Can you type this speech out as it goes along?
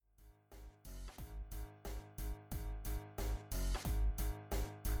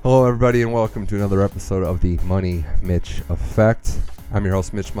Hello, everybody, and welcome to another episode of the Money Mitch Effect. I'm your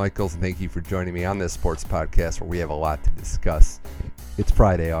host, Mitch Michaels, and thank you for joining me on this sports podcast where we have a lot to discuss. It's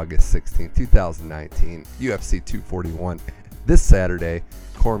Friday, August 16, 2019, UFC 241. This Saturday,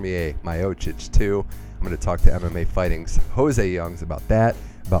 Cormier, Miocic 2. I'm going to talk to MMA Fighting's Jose Youngs about that,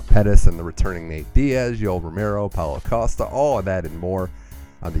 about Pettis and the returning Nate Diaz, Yoel Romero, Paulo Costa, all of that and more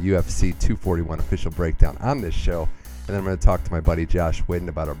on the UFC 241 official breakdown on this show. And then I'm going to talk to my buddy Josh Whitten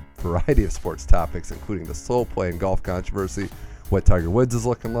about a variety of sports topics, including the slow play and golf controversy, what Tiger Woods is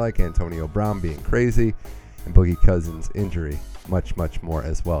looking like, Antonio Brown being crazy, and Boogie Cousins' injury. Much, much more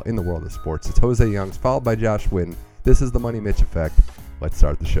as well in the world of sports. It's Jose Youngs, followed by Josh Whitten. This is the Money Mitch Effect. Let's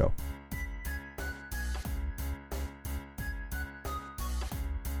start the show.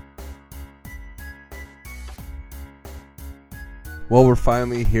 Well, we're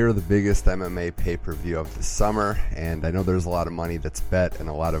finally here, the biggest MMA pay-per-view of the summer, and I know there's a lot of money that's bet and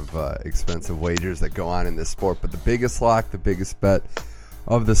a lot of expensive wagers that go on in this sport, but the biggest lock, the biggest bet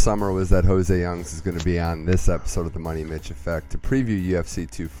of the summer was that Jose Youngs is going to be on this episode of the Money Mitch Effect to preview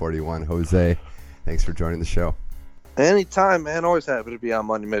UFC 241. Jose, thanks for joining the show. Anytime, man. Always happy to be on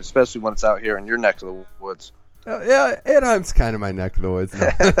Money Mitch, especially when it's out here in your neck of the woods. Yeah, Anaheim's kind of my neck of the woods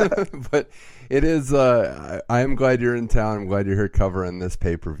now. But it is, I am glad you're in town. I'm glad you're here covering this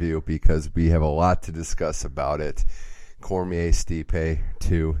pay-per-view because we have a lot to discuss about it. Cormier-Stipe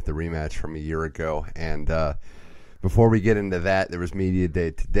 2, the rematch from a year ago. And before we get into that, there was media day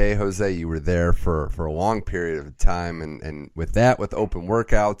today. Jose, you were there for a long period of time. And with that, with open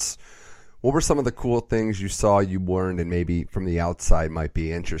workouts, what were some of the cool things you saw, you learned, and maybe from the outside might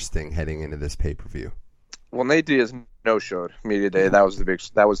be interesting heading into this pay-per-view? Well, Nate Diaz no-showed media day. That was the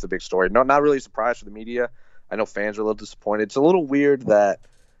big story. No, not really a surprise for the media. I know fans are a little disappointed. It's a little weird that,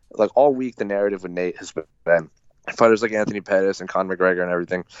 like, all week the narrative with Nate has been fighters like Anthony Pettis and Conor McGregor and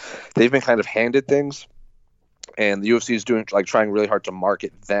everything. They've been kind of handed things, and the UFC is trying really hard to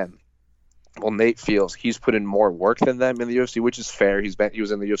market them. Well, Nate feels he's put in more work than them in the UFC, which is fair. He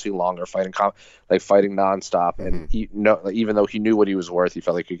was in the UFC longer, fighting nonstop, and even though he knew what he was worth, he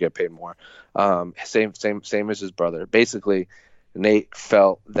felt like he could get paid more. Same as his brother. Basically, Nate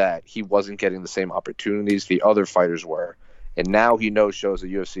felt that he wasn't getting the same opportunities the other fighters were, and now he shows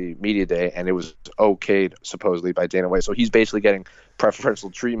the UFC media day, and it was okayed supposedly by Dana White. So he's basically getting preferential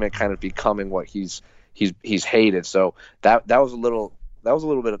treatment, kind of becoming what he's hated. So that was a little. That was a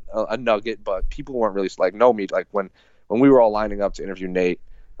little bit of a nugget, but people weren't really when we were all lining up to interview Nate,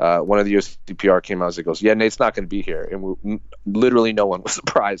 one of the UFC PR came out and goes, "Yeah, Nate's not going to be here," and literally no one was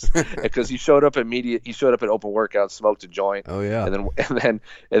surprised because he showed up at open workouts, smoked a joint, and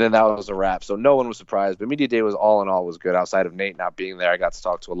then that was a wrap. So no one was surprised, but media day was all in all was good. Outside of Nate not being there, I got to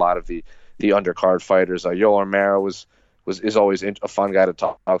talk to a lot of the undercard fighters. Yoel Romero is always a fun guy to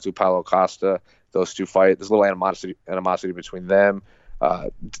talk to. Paulo Costa, those two fight. There's a little animosity between them.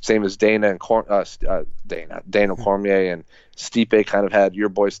 Same as Daniel Cormier and Stipe kind of had your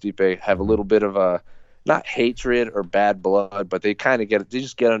boy Stipe have a little bit of a not hatred or bad blood, but they kind of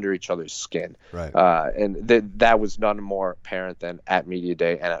just get under each other's skin. Right. And that was none more apparent than at media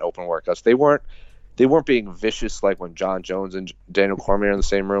day and at open workouts. They weren't being vicious like when John Jones and Daniel Cormier are in the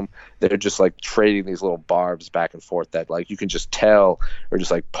same room. They're just like trading these little barbs back and forth that like you can just tell or just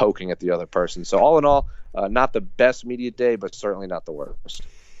like poking at the other person. So all in all, not the best media day, but certainly not the worst.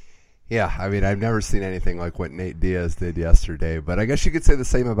 Yeah, I mean, I've never seen anything like what Nate Diaz did yesterday, but I guess you could say the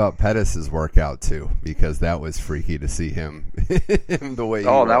same about Pettis' workout too, because that was freaky to see him the way he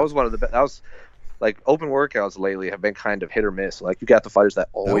that was one of the best. That was like open workouts lately have been kind of hit or miss. Like you got the fighters that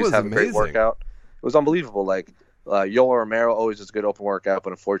always have amazing. A great workout. It was unbelievable. Like Yoel Romero always does a good open workout, but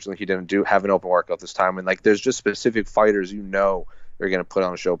unfortunately he didn't have an open workout this time. And like there's just specific fighters are going to put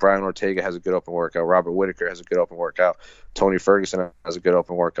on a show. Brian Ortega has a good open workout. Robert Whitaker has a good open workout. Tony Ferguson has a good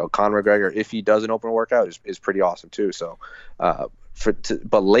open workout. Conor McGregor, if he does an open workout, is pretty awesome too. So,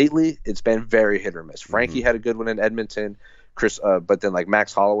 but lately it's been very hit or miss. Frankie had a good one in Edmonton. But then like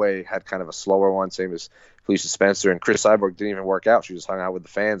Max Holloway had kind of a slower one, same as Felicia Spencer, and Chris Cyborg didn't even work out. She just hung out with the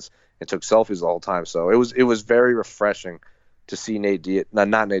fans and took selfies the whole time. So it was very refreshing to see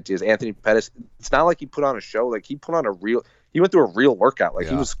not Nate Diaz, Anthony Pettis. It's not like he put on a show. Like he went through a real workout. Like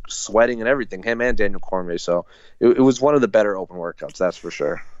he was sweating and everything, him and Daniel Cormier. So it was one of the better open workouts, that's for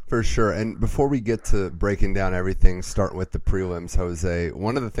sure. For sure. And before we get to breaking down everything, starting with the prelims, Jose,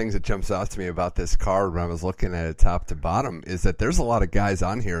 one of the things that jumps out to me about this card when I was looking at it top to bottom is that there's a lot of guys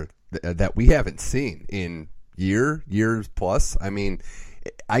on here that we haven't seen in years plus. I mean,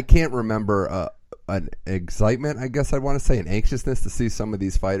 I can't remember an excitement, I guess I'd want to say, an anxiousness to see some of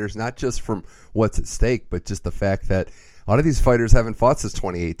these fighters, not just from what's at stake, but just the fact that A lot of these fighters haven't fought since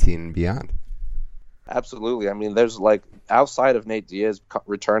 2018 and beyond. Absolutely. I mean, there's like outside of Nate Diaz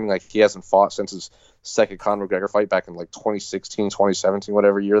returning, like he hasn't fought since his second Conor McGregor fight back in like 2016, 2017,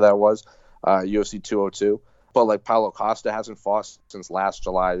 whatever year that was, UFC 202. But like Paulo Costa hasn't fought since last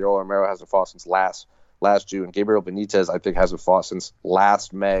July. Yoel Romero hasn't fought since last June. Gabriel Benitez, I think, hasn't fought since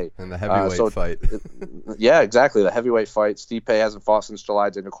last May. And the heavyweight fight. Yeah, exactly. The heavyweight fight. Stipe hasn't fought since July.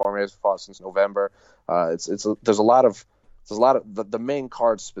 Daniel Cormier hasn't fought since November. There's a lot of the main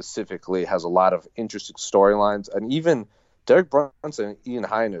card specifically has a lot of interesting storylines, and even Derek Brunson and Ian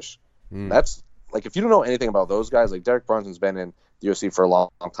Heinisch. That's like, if you don't know anything about those guys, like Derek Brunson's been in the UFC for a long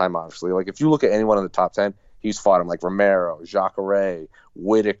time, obviously. Like if you look at anyone in the top 10, he's fought him, like Romero, Jacare,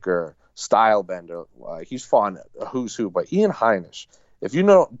 Whitaker, Stylebender. He's fought a who's who. But Ian Heinisch, if you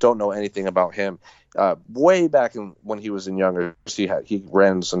don't know anything about him, way back when he was in younger, he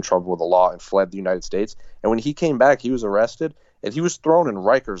ran into some trouble with the law and fled the United States. And when he came back, he was arrested and he was thrown in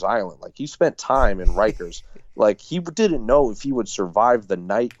Rikers Island. Like he spent time in Rikers. Like he didn't know if he would survive the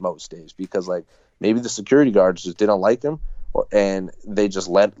night most days, because like maybe the security guards just didn't like him, and they just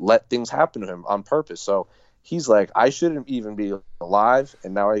let things happen to him on purpose. So he's like, I shouldn't even be alive,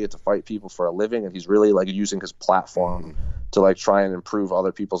 and now I get to fight people for a living. And he's really like using his platform to like try and improve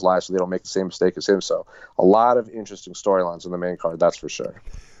other people's lives so they don't make the same mistake as him. So a lot of interesting storylines in the main card, that's for sure.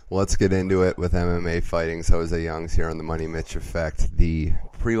 Well, let's get into it with MMA fighting. Jose Young's here on the Money Mitch Effect. The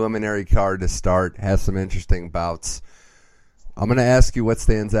preliminary card to start has some interesting bouts. I'm going to ask you what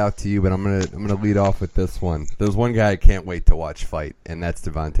stands out to you, but I'm going to lead off with this one. There's one guy I can't wait to watch fight, and that's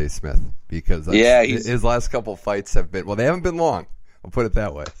Devontae Smith, because his last couple fights have been, well, they haven't been long. I'll put it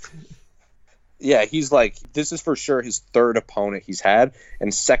that way. Yeah, he's like, this is for sure his third opponent he's had,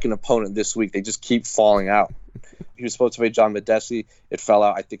 and second opponent this week. They just keep falling out. He was supposed to fight John Medesi. It fell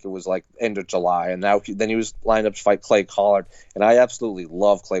out. I think it was like end of July, and then he was lined up to fight Clay Collard. And I absolutely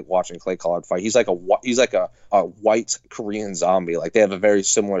love watching Clay Collard fight. He's like a white Korean zombie. Like they have a very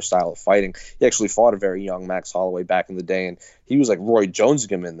similar style of fighting. He actually fought a very young Max Holloway back in the day, and he was like Roy Jonesing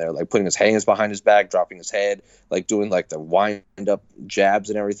him in there, like putting his hands behind his back, dropping his head, like doing like the wind up jabs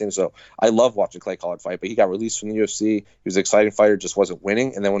and everything. So I love watching Clay Collard fight. But he got released from the UFC. He was an exciting fighter, just wasn't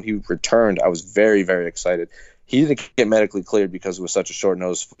winning. And then when he returned, I was very, very excited. He didn't get medically cleared because it was such a short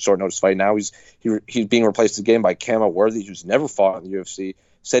notice fight. Now he's being replaced again by Camo Worthy, who's never fought in the UFC.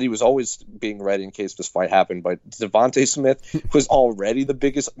 Said he was always being ready in case this fight happened. But Devontae Smith was already the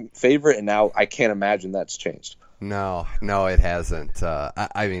biggest favorite, and now I can't imagine that's changed. No, it hasn't.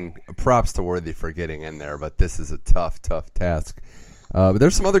 I mean, props to Worthy for getting in there, but this is a tough task. But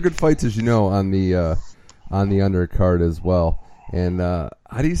there's some other good fights, as you know, on the undercard as well. And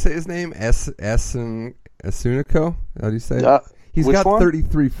how do you say his name? Asunico? How do you say it? He's got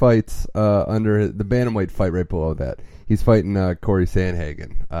 33 fights under the bantamweight fight right below that. He's fighting Corey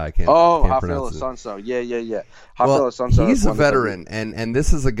Sandhagen. Can't Rafael Assunção. Yeah. Assunção. He's a veteran, and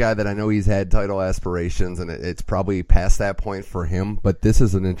this is a guy that I know he's had title aspirations, and it's probably past that point for him. But this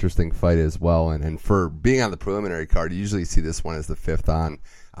is an interesting fight as well, and for being on the preliminary card, you usually see this one as the fifth on,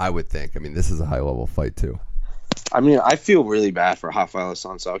 I would think. I mean, this is a high-level fight, too. I mean, I feel really bad for Rafael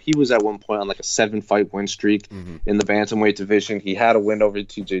Assunção. He was at one point on like a 7-fight win streak in the bantamweight division. He had a win over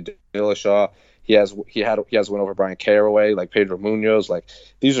TJ Dillashaw. He has a win over Brian Caraway, like Pedro Munoz. Like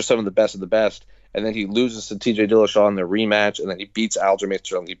these are some of the best. And then he loses to TJ Dillashaw in the rematch, and then he beats Aljamain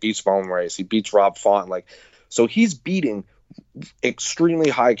Sterling. He beats Marlon Moraes. He beats Rob Font. Like, so he's beating extremely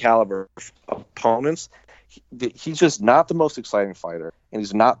high caliber opponents. He's just not the most exciting fighter, and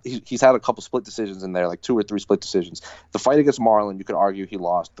he's had a couple split decisions in there, like 2 or 3 split decisions. The fight against Marlon, you could argue he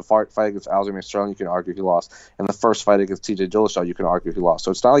lost. The fight against Aljamain Sterling, you can argue he lost. And the first fight against TJ Dillashaw, you can argue he lost.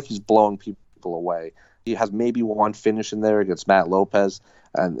 So it's not like he's blowing people away. He has maybe one finish in there against Matt Lopez,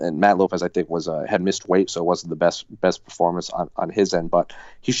 and Matt Lopez, I think, had missed weight, so it wasn't the best performance on his end. But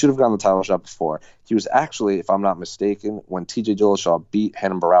he should have gotten the title shot before. He was actually, if I'm not mistaken, when TJ Dillashaw beat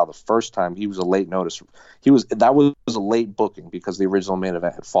Renan Barão the first time, he was a late notice. That was a late booking because the original main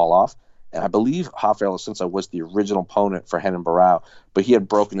event had fall off. And I believe Rafael Assunção was the original opponent for Renan Barão, but he had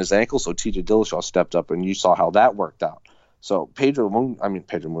broken his ankle, so TJ Dillashaw stepped up, and you saw how that worked out. So Rafael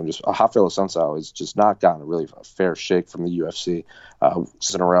Assunção has just not gotten really a fair shake from the UFC.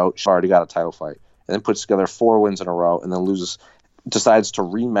 In a row, she already got a title fight, and then puts together 4 wins in a row, and then decides to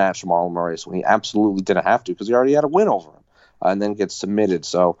rematch Marlon Moraes when he absolutely didn't have to because he already had a win over him, and then gets submitted.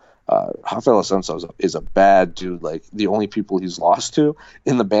 So Rafael Assunção is a bad dude. Like the only people he's lost to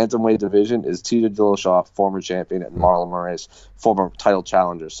in the bantamweight division is TJ Dillashaw, former champion, and Marlon Moraes, former title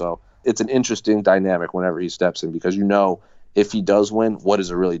challenger. So it's an interesting dynamic whenever he steps in because if he does win, what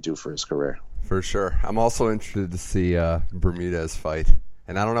does it really do for his career? For sure. I'm also interested to see Bermudez fight.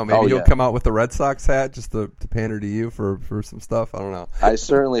 And I don't know, maybe he'll come out with the Red Sox hat just to pander to you for some stuff. I don't know. I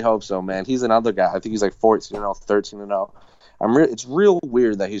certainly hope so, man. He's another guy. I think he's like 14-0, 13-0. It's real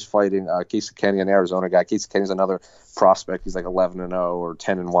weird that he's fighting Casey Kenny, an Arizona guy. Casey Kenny's another prospect. He's like 11-0 or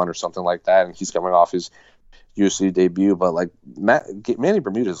 10-1 or something like that, and he's coming off his UFC debut. But like Manny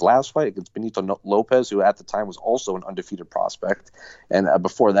Bermudez' last fight against Benito Lopez, who at the time was also an undefeated prospect, and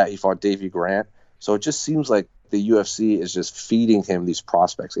before that he fought Davey Grant. So it just seems like the UFC is just feeding him these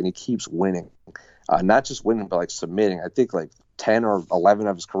prospects, and he keeps winning. Not just winning, but like submitting. I think like 10 or 11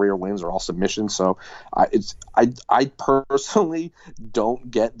 of his career wins are all submissions. So I personally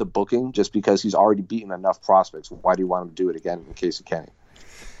don't get the booking just because he's already beaten enough prospects. Why do you want him to do it again in Casey Kenny?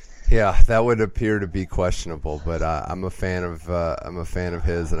 Yeah, that would appear to be questionable, but I'm a fan of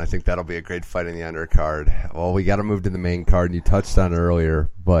his, and I think that'll be a great fight in the undercard. Well, we got to move to the main card, and you touched on it earlier,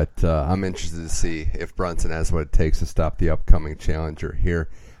 but I'm interested to see if Brunson has what it takes to stop the upcoming challenger here.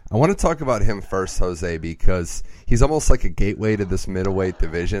 I want to talk about him first, Jose, because he's almost like a gateway to this middleweight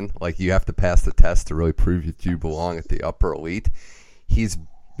division. Like, you have to pass the test to really prove that you belong at the upper elite. He's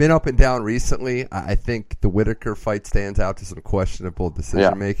been up and down recently. I think the Whitaker fight stands out to some questionable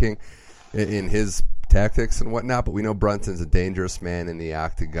decision-making in his tactics and whatnot, but we know Brunson's a dangerous man in the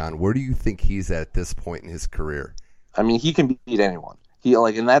octagon. Where do you think he's at this point in his career? I mean, he can beat anyone.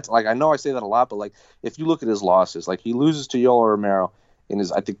 And that's like, I know I say that a lot, but like, if you look at his losses, like he loses to Yoel Romero in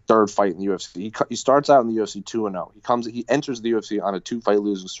his, I think, third fight in the UFC. He starts out in the UFC 2-0. He enters the UFC on a 2-fight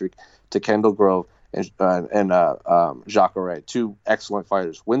losing streak to Kendall Grove and Jacare, two excellent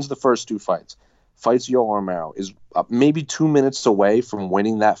fighters. Wins the first two fights. Fights Yoel Romero, is maybe 2 minutes away from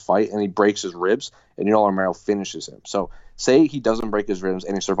winning that fight, and he breaks his ribs, and Yoel Romero finishes him. So say he doesn't break his ribs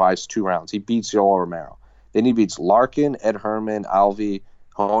and he survives 2 rounds. He beats Yoel Romero. Then he beats Larkin, Ed Herman, Alvi,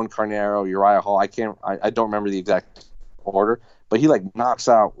 Joan Carneiro, Uriah Hall. I don't remember the exact order, but he like knocks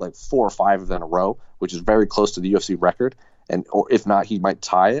out like 4 or 5 of them in a row, which is very close to the UFC record. Or if not, he might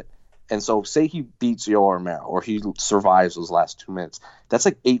tie it. And so say he beats Yoel Romero or he survives those last 2 minutes. That's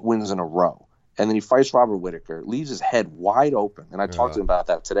like 8 wins in a row. And then he fights Robert Whitaker, leaves his head wide open. And I talked to him about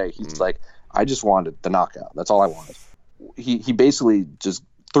that today. He's like, I just wanted the knockout. That's all I wanted. He basically just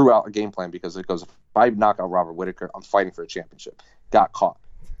threw out a game plan because it goes, if I knock out Robert Whitaker, I'm fighting for a championship. Got caught.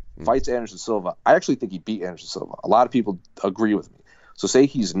 Fights Anderson Silva. I actually think he beat Anderson Silva. A lot of people agree with me. So say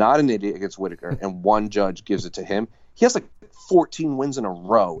he's not an idiot against Whitaker and one judge gives it to him. He has like 14 wins in a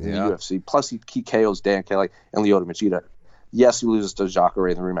row in the UFC. Plus he KOs Dan Kelly and Lyoto Machida. Yes, he loses to Jacare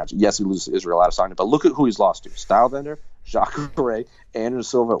in the rematch. Yes, he loses to Israel Adesanya. But look at who he's lost to. Stylebender, Jacare, Anderson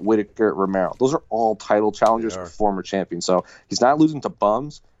Silva, Whitaker, Romero. Those are all title challengers for former champions. So he's not losing to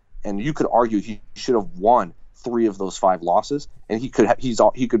bums. And you could argue he should have won 3 of those 5 losses, and he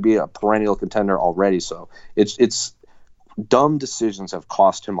could be a perennial contender already. So it's dumb decisions have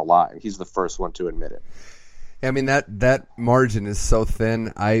cost him a lot, and he's the first one to admit it. I mean, that margin is so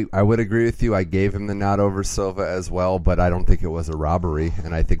thin. I would agree with you. I gave him the nod over Silva as well, but I don't think it was a robbery.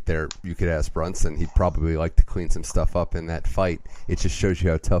 And I think you could ask Brunson. He'd probably like to clean some stuff up in that fight. It just shows you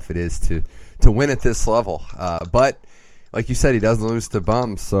how tough it is to win at this level. But like you said, he doesn't lose to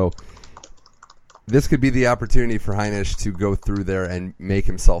bums, so this could be the opportunity for Heinisch to go through there and make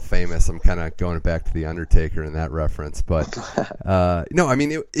himself famous. I'm kind of going back to The Undertaker in that reference. But, no, I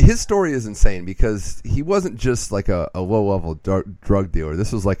mean, his story is insane because he wasn't just like a low-level drug dealer.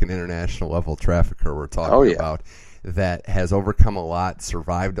 This was like an international-level trafficker we're talking about that has overcome a lot,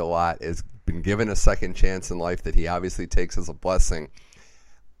 survived a lot, has been given a second chance in life that he obviously takes as a blessing.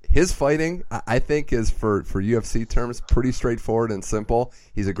 His fighting, I think, is, for UFC terms, pretty straightforward and simple.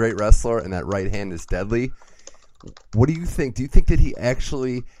 He's a great wrestler, and that right hand is deadly. What do you think? Do you think that he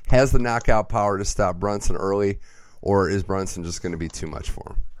actually has the knockout power to stop Brunson early, or is Brunson just going to be too much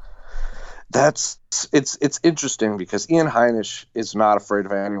for him? It's interesting because Ian Heinisch is not afraid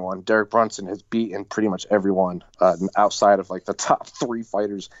of anyone. Derek Brunson has beaten pretty much everyone outside of like the top 3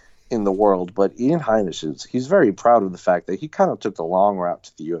 fighters in the world, but Ian Heinisch he's very proud of the fact that he kind of took the long route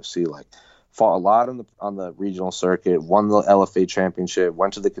to the UFC, like fought a lot on the regional circuit, won the LFA championship,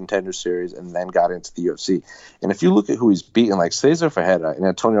 went to the Contender Series, and then got into the UFC. And if you look at who he's beaten, like Cesar Ferreira and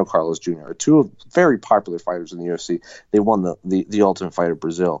Antonio Carlos Jr. are 2 very popular fighters in the UFC. They won the Ultimate Fighter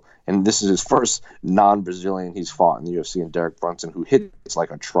Brazil, and this is his first non-Brazilian he's fought in the UFC, and Derek Brunson, who hits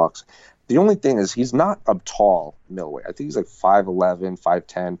like a truck. The only thing is he's not a tall middleweight. I think he's like 5'11",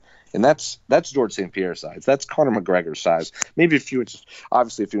 5'10", and that's George St. Pierre's size. That's Conor McGregor's size. Maybe a few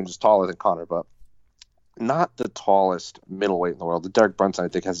inches taller than Conor, but not the tallest middleweight in the world. The Derek Brunson, I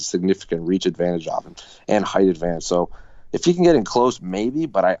think, has a significant reach advantage of him and height advantage. So If he can get in close, maybe,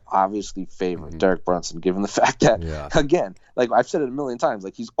 but I obviously favor Derek Brunson, given the fact that, again, like I've said it a million times,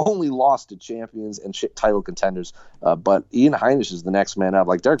 like he's only lost to champions and title contenders, but Ian Heinisch is the next man up.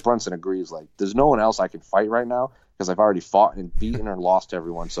 Like Derek Brunson agrees, like there's no one else I can fight right now because I've already fought and beaten or lost to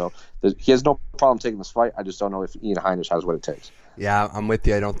everyone. So he has no problem taking this fight. I just don't know if Ian Heinisch has what it takes. Yeah, I'm with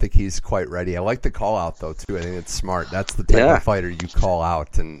you. I don't think he's quite ready. I like the call out, though, too. I think it's smart. That's the type of fighter you call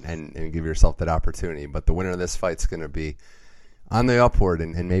out and give yourself that opportunity. But the winner of this fight's going to be on the upward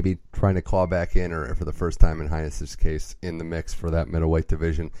and maybe trying to claw back in, or for the first time in Heinisch's case, in the mix for that middleweight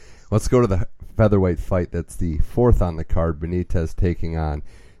division. Let's go to the featherweight fight. That's the fourth on the card. Benitez taking on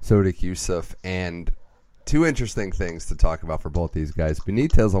Sodiq Yusuff. And two interesting things to talk about for both these guys.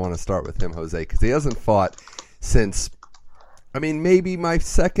 Benitez, I want to start with him, Jose, because he hasn't fought since, I mean, maybe my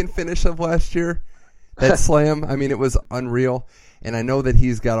second finish of last year, that slam. I mean, it was unreal. And I know that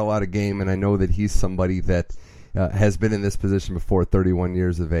he's got a lot of game, and I know that he's somebody that has been in this position before, 31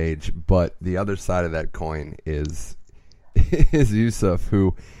 years of age. But the other side of that coin is Yusuff,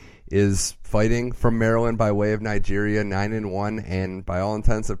 who is fighting from Maryland by way of Nigeria, 9-1, and by all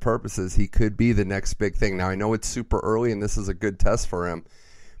intents and purposes, he could be the next big thing. Now, I know it's super early, and this is a good test for him,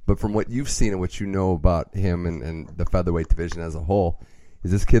 but from what you've seen and what you know about him and the featherweight division as a whole,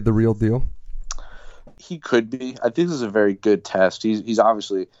 is this kid the real deal? He could be. I think this is a very good test. He's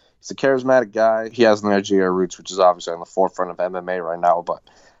obviously a charismatic guy. He has the Nigeria roots, which is obviously on the forefront of MMA right now, but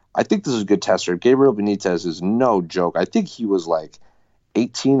I think this is a good tester. Gabriel Benitez is no joke. I think he was like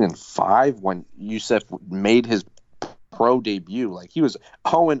 18-5 when Yusuff made his pro debut. Like he was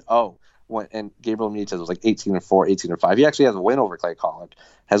 0-0 and Gabriel Benitez was like 18-4, 18-5. He actually has a win over Clay Collard.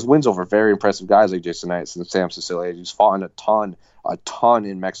 Has wins over very impressive guys like Jason Knight and Sam Sicilia. He's fought in a ton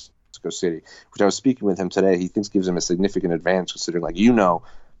in Mexico City, which I was speaking with him today. He thinks gives him a significant advantage considering, like you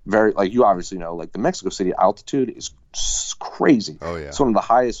obviously know, like the Mexico City altitude is crazy. Oh yeah, it's one of the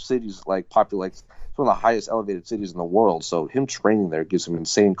highest cities, like popular, like it's one of the highest elevated cities in the world. So him training there gives him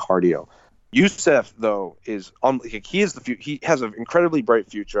insane cardio. Yusuff, though, is he is the he has an incredibly bright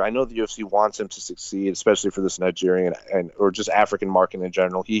future. I know the UFC wants him to succeed, especially for this Nigerian or just African market in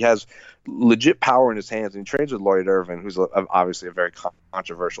general. He has legit power in his hands, and he trains with Lloyd Irvin, who's obviously a very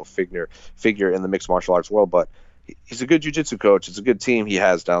controversial figure in the mixed martial arts world. But he's a good jiu-jitsu coach. It's a good team he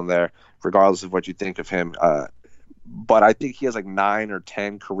has down there, regardless of what you think of him. But I think he has like 9 or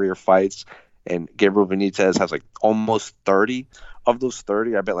 10 career fights, and Gabriel Benitez has like almost 30. Of those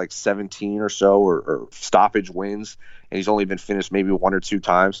 30, I bet like 17 or so or stoppage wins, and he's only been finished maybe 1 or 2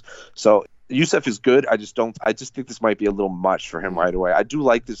 times. So Yusuff is good. I just think this might be a little much for him right away. I do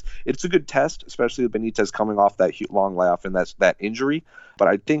like this. It's a good test, especially with Benitez coming off that long layoff and that injury. But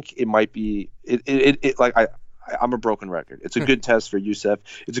I think it might be I'm a broken record. It's a good test for Yusuff.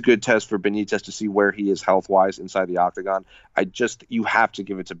 It's a good test for Benitez to see where he is health-wise inside the octagon. You have to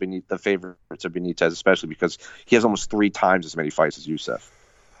give it to the favor to Benitez, especially because he has almost 3 times as many fights as Yusuff.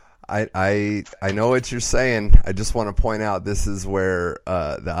 I know what you're saying. I just want to point out this is where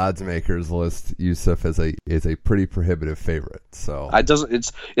the odds makers list Yusuff as a pretty prohibitive favorite. So I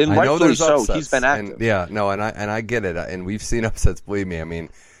know there's upsets. He's been active. And I get it. And we've seen upsets. Believe me. I mean,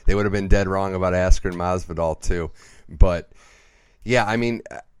 they would have been dead wrong about Askar and Masvidal too. But yeah, I mean,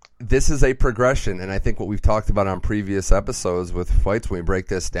 this is a progression, and I think what we've talked about on previous episodes with fights when we break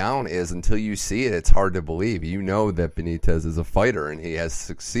this down is until you see it, it's hard to believe. You know that Benitez is a fighter and he has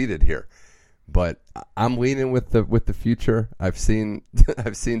succeeded here. But I'm leaning with the future. I've seen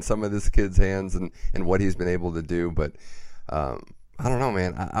some of this kid's hands and what he's been able to do, but I don't know,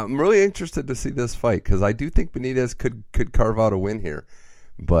 man. I'm really interested to see this fight because I do think Benitez could carve out a win here.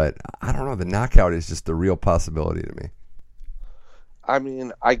 But I don't know. The knockout is just a real possibility to me. I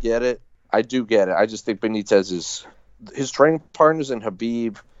mean, I get it. I do get it. I just think Benitez his training partners in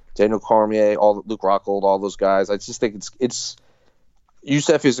Habib, Daniel Cormier, Luke Rockhold, all those guys. I just think it's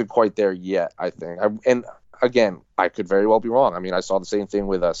Yusuff isn't quite there yet, I think. And again, I could very well be wrong. I mean, I saw the same thing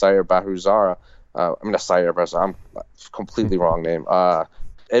with Sayer Bahuzara. Sayer Bahuzara. I'm completely wrong name.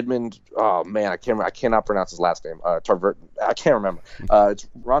 Edmund, oh man, I cannot pronounce his last name. I can't remember. It's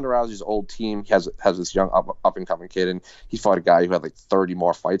Ronda Rousey's old team. He has this young up and coming kid, and he fought a guy who had like 30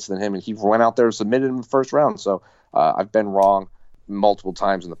 more fights than him, and he went out there and submitted him in the first round. So I've been wrong multiple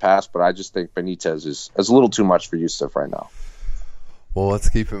times in the past, but I just think Benitez is a little too much for Yusuff right now. Well, let's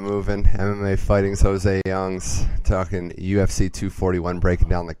keep it moving. MMA Fighting's Jose Youngs talking UFC 241, breaking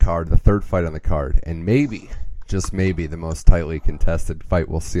down the card, the third fight on the card, and maybe. Just maybe the most tightly contested fight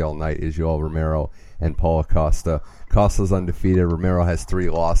we'll see all night is Yoel Romero and Paulo Costa. Costa's undefeated. Romero has 3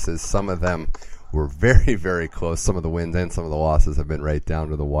 losses. Some of them were very, very close. Some of the wins and some of the losses have been right down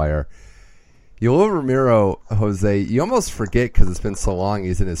to the wire. Yoel Romero, Jose, you almost forget because it's been so long.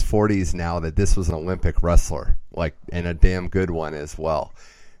 He's in his 40s now that this was an Olympic wrestler, and a damn good one as well.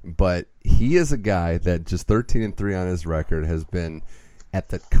 But he is a guy that just 13-3 on his record, has been at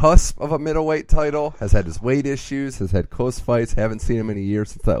the cusp of a middleweight title, has had his weight issues, has had close fights. Haven't seen him in a year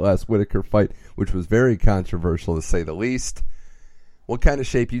since that last Whitaker fight, which was very controversial to say the least. What kind of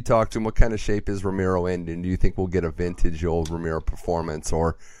shape, you talk to him, what kind of shape is Romero in? And do you think we'll get a vintage old Romero performance,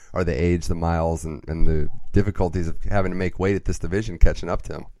 or are the age, the miles, and the difficulties of having to make weight at this division catching up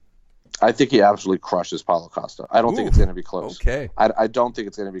to him? I think he absolutely crushes Paulo Costa. I don't think it's going to be close. Okay. I don't think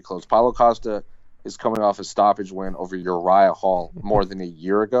it's going to be close. Paulo Costa is coming off a stoppage win over Uriah Hall more than a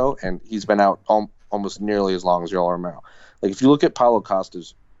year ago, and he's been out almost nearly as long as Yoel Romero. Like, if you look at Paulo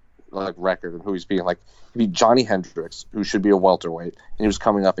Costa's record and who he's beating, he beat Johnny Hendricks, who should be a welterweight, and he was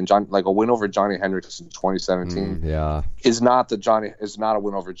coming up in a win over Johnny Hendricks in 2017. Is not a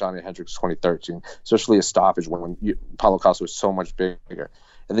win over Johnny Hendricks 2013, especially a stoppage win when Paulo Costa was so much bigger.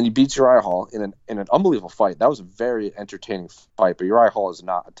 And then he beats Uriah Hall in an unbelievable fight. That was a very entertaining fight, but Uriah Hall is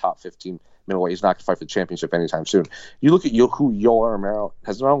not a top 15 middleweight. He's not going to fight for the championship anytime soon. You look at who Yoel Romero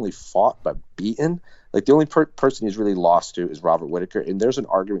has not only fought but beaten. The only person he's really lost to is Robert Whitaker, and there's an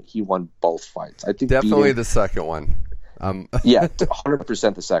argument he won both fights. I think definitely the second one. Yeah,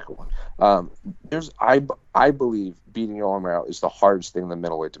 100% the second one. I believe beating Yoel Romero is the hardest thing in the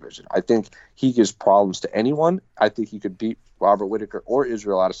middleweight division. I think he gives problems to anyone. I think he could beat Robert Whitaker or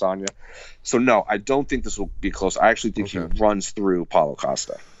Israel Adesanya. So no, I don't think this will be close. I actually think he runs through Paulo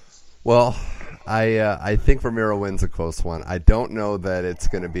Costa. Well, I think Romero wins a close one. I don't know that it's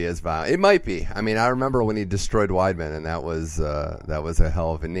going to be as violent. It might be. I mean, I remember when he destroyed Weidman, and that was a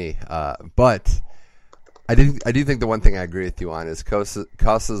hell of a knee. But I do think the one thing I agree with you on is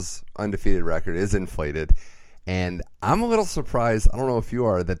Costa's undefeated record is inflated, and I'm a little surprised. I don't know if you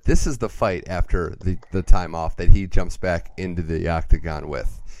are, that this is the fight after the time off that he jumps back into the octagon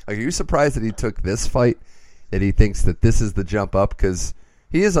with. Are you surprised that he took this fight? That he thinks that this is the jump up, because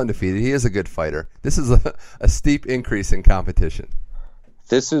he is undefeated. He is a good fighter. This is a steep increase in competition.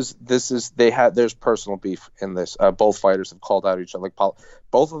 There's personal beef in this. Both fighters have called out each other.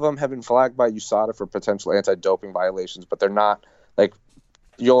 Both of them have been flagged by USADA for potential anti-doping violations, but they're not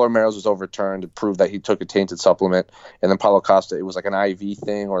Yoel Romero's was overturned to prove that he took a tainted supplement, and then Paulo Costa, it was an IV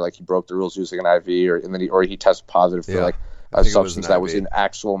thing, or he broke the rules using an IV, or he tested positive for a substance that was in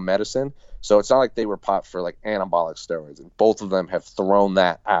actual medicine. So it's not like they were popped for anabolic steroids, and both of them have thrown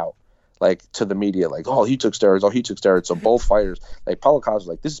that out to the media, he took steroids. So both fighters, Paulo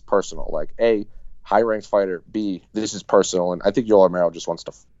Costa, this is personal. A, high-ranked fighter. B, this is personal. And I think Yoel Romero just wants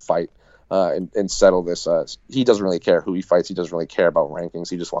to fight and settle this. He doesn't really care who he fights. He doesn't really care about rankings.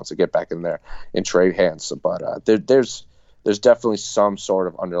 He just wants to get back in there and trade hands. But there's definitely some sort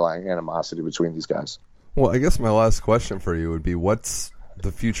of underlying animosity between these guys. Well, I guess my last question for you would be, what's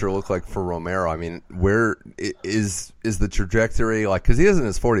the future look like for Romero? I mean, where is the trajectory? Because he is in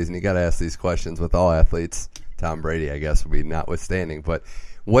his 40s, and you got to ask these questions with all athletes. Tom Brady, I guess, will be notwithstanding. But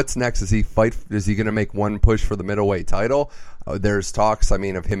what's next? Is he going to make one push for the middleweight title? There's talks,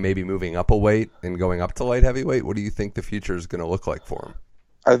 of him maybe moving up a weight and going up to light heavyweight. What do you think the future is going to look like for him?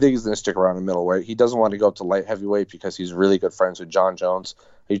 I think he's going to stick around in middleweight. He doesn't want to go up to light heavyweight because he's really good friends with John Jones.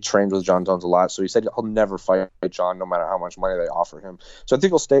 He trained with John Jones a lot, so he said he'll never fight John no matter how much money they offer him. So I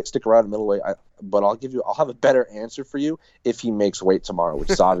think he'll stick around in middleweight, but I'll have a better answer for you if he makes weight tomorrow, which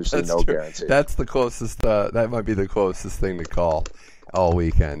is obviously no guarantee. That's the closest. That might be the closest thing to call all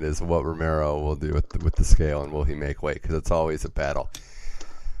weekend, is what Romero will do with the scale, and will he make weight, because it's always a battle.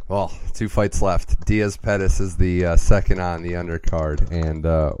 Well, 2 fights left. Diaz-Pettis is the second on the undercard, and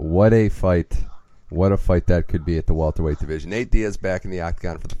what a fight. What a fight that could be at the welterweight division. Nate Diaz back in the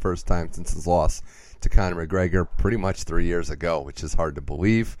octagon for the first time since his loss to Conor McGregor pretty much 3 years ago, which is hard to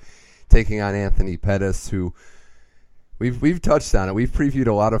believe. Taking on Anthony Pettis, who we've touched on it. We've previewed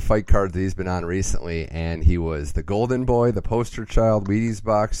a lot of fight cards that he's been on recently, and he was the golden boy, the poster child, Wheaties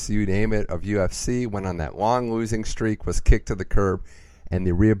box, you name it, of UFC. Went on that long losing streak, was kicked to the curb, and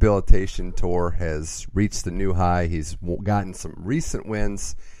the rehabilitation tour has reached a new high. He's gotten some recent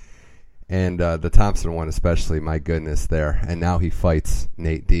wins, and the Thompson one especially, my goodness there. And now he fights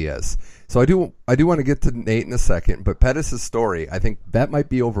Nate Diaz. So I do want to get to Nate in a second, but Pettis' story, I think that might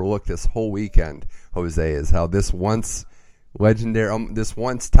be overlooked this whole weekend, Jose, is how this once legendary, this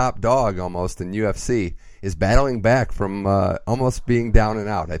once top dog almost in UFC is battling back from almost being down and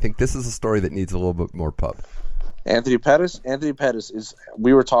out. I think this is a story that needs a little bit more pub. Anthony Pettis is,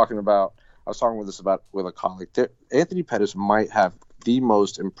 I was talking with a colleague. Anthony Pettis might have the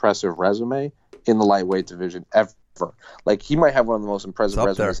most impressive resume in the lightweight division ever Like, he might have one of the most impressive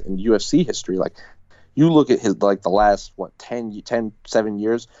It's up resumes in UFC history. Like, you look at his, like, the last 7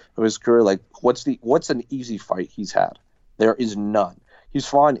 years of his career. Like, what's an easy fight he's had? There is none. He's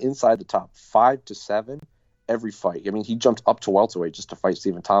fought inside the top 5 to 7 every fight. I mean, he jumped up to welterweight just to fight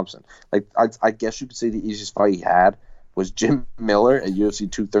Stephen Thompson. Like, I guess you could say the easiest fight he had was Jim Miller at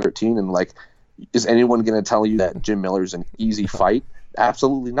UFC 213. And, like, is anyone going to tell you that Jim Miller is an easy fight?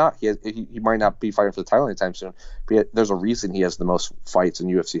 Absolutely not. He might not be fighting for the title anytime soon, but there's a reason he has the most fights in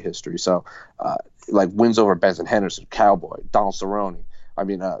UFC history. So, like, wins over Benson Henderson, Cowboy, Donald Cerrone. I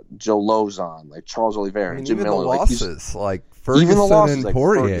mean, Joe Lozon, like Charles Oliveira, Jim even Miller. The losses, like Ferguson and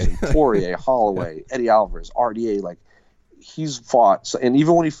Poirier. Poirier, Holloway, Eddie Alvarez, RDA. Like, he's fought. So, and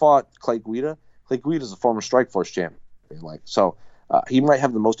even when he fought Clay Guida is a former Strikeforce champion. Like, so he might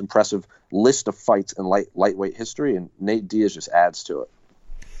have the most impressive list of fights in lightweight history, and Nate Diaz just adds to it.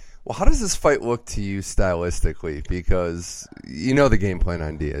 Well, how does this fight look to you stylistically? Because you know the game plan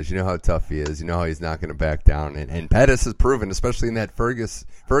on Diaz. You know how tough he is. You know how he's not going to back down. And Pettis has proven, especially in that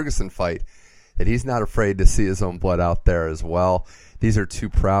Ferguson fight, that he's not afraid to see his own blood out there as well. These are two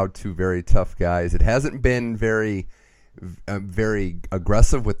very tough guys. It hasn't been very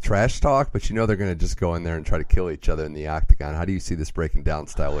aggressive with trash talk, but you know they're going to just go in there and try to kill each other in the octagon. How do you see this breaking down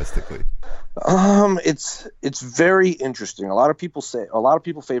stylistically? It's very interesting. A lot of people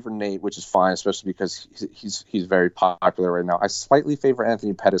favor Nate, which is fine, especially because he's very popular right now. I slightly favor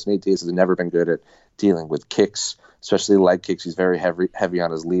Anthony Pettis. Nate Diaz has never been good at dealing with kicks, especially leg kicks. He's very heavy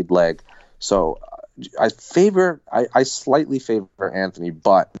on his lead leg. So I slightly favor Anthony,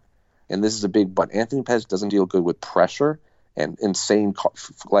 but, and this is a big but, Anthony Pettis doesn't deal good with pressure and insane,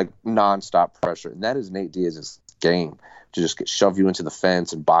 like, nonstop pressure, and that is Nate Diaz's game, to just shove you into the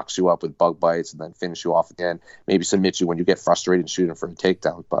fence and box you up with bug bites and then finish you off again, maybe submit you when you get frustrated and shoot him for a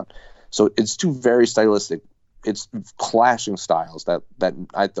takedown. But so it's two very stylistic, it's clashing styles that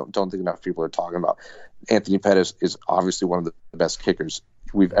I don't think enough people are talking about. Anthony Pettis is obviously one of the best kickers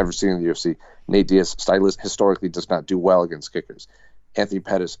we've ever seen in the UFC. Nate Diaz historically does not do well against kickers. Anthony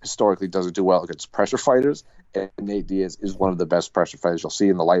Pettis historically doesn't do well against pressure fighters, and Nate Diaz is one of the best pressure fighters you'll see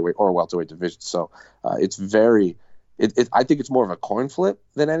in the lightweight or welterweight division. So it's very, I think it's more of a coin flip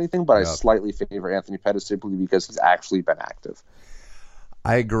than anything, but I slightly favor Anthony Pettis simply because he's actually been active.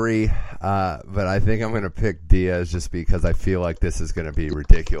 I agree, but I think I'm going to pick Diaz just because I feel like this is going to be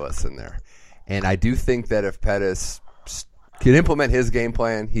ridiculous in there. And I do think that if Pettis can implement his game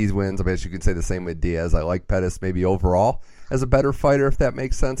plan, he wins. I guess you could say the same with Diaz. I like Pettis maybe overall as a better fighter, if that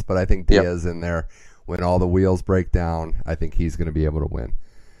makes sense, but I think Diaz in there, when all the wheels break down, I think he's going to be able to win.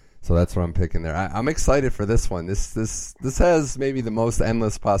 So that's what I'm picking there. I'm excited for this one. This has maybe the most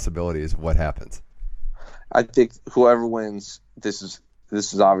endless possibilities of what happens. I think whoever wins, this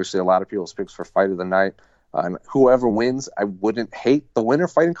is obviously a lot of people's picks for fight of the night. Whoever wins, I wouldn't hate the winner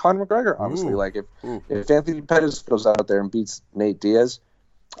fighting Conor McGregor, honestly. Like, if Anthony Pettis goes out there and beats Nate Diaz,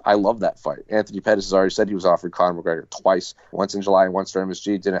 I love that fight. Anthony Pettis has already said he was offered Conor McGregor twice, once in July and once during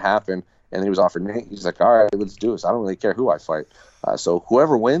MSG. It didn't happen, and then he was offered Nate. He's like, all right, let's do this. I don't really care who I fight. So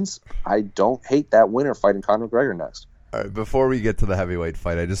whoever wins, I don't hate that winner fighting Conor McGregor next. All right, before we get to the heavyweight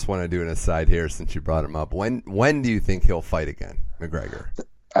fight, I just want to do an aside here since you brought him up. When do you think he'll fight again, McGregor?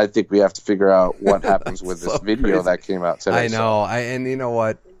 I think we have to figure out what happens with this video that came out today. I know. And you know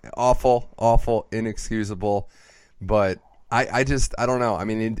what? Awful, inexcusable. But I don't know. I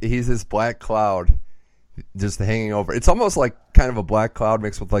mean, he's this black cloud just hanging over. It's almost like kind of a black cloud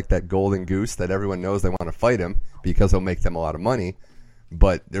mixed with like that golden goose that everyone knows they want to fight him because he'll make them a lot of money.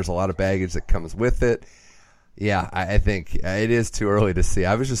 But there's a lot of baggage that comes with it. Yeah, I think it is too early to see.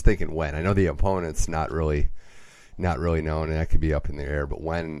 I was just thinking when. I know the opponent's not really known, and that could be up in the air. But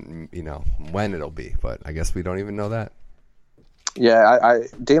when it'll be. But I guess we don't even know that. Yeah,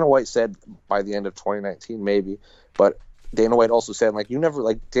 Dana White said by the end of 2019, maybe. But Dana White also said, like,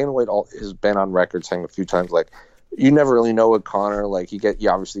 Dana White has been on record saying a few times, like, you never really know with Conor. Like, he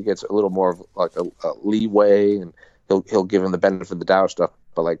obviously gets a little more of like a leeway, and he'll give him the benefit of the doubt stuff.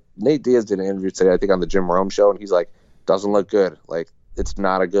 But like Nate Diaz did an interview today, I think on the Jim Rome show, and he's like, doesn't look good. Like, it's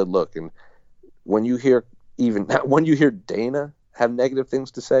not a good look. And when you hear Dana have negative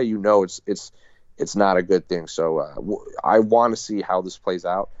things to say, you know it's not a good thing. So I want to see how this plays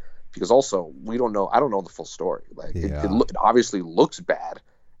out, because also I don't know the full story. Like, it obviously looks bad,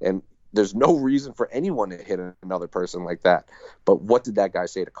 and there's no reason for anyone to hit another person like that. But what did that guy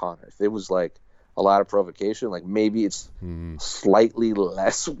say to Conor? If it was like a lot of provocation, like, maybe it's slightly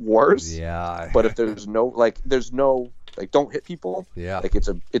less worse. Yeah. But if there's no don't hit people. Yeah. Like, it's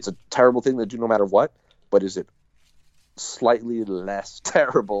a terrible thing to do no matter what. But is it slightly less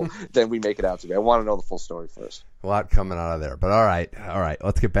terrible than we make it out to be? I want to know the full story first. A lot coming out of there. But all right.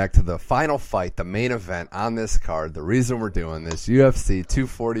 Let's get back to the final fight, the main event on this card. The reason we're doing this, UFC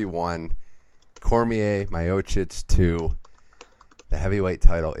 241, Cormier Miocic 2. The heavyweight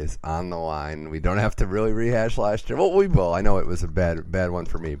title is on the line. We don't have to really rehash last year. Well, we will. I know it was a bad one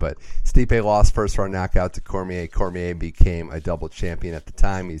for me. But Stipe lost first-round knockout to Cormier. Cormier became a double champion at the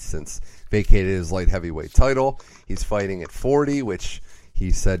time. He's since vacated his light heavyweight title. He's fighting at 40, which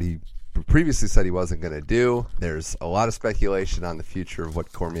he previously said he wasn't going to do. There's a lot of speculation on the future of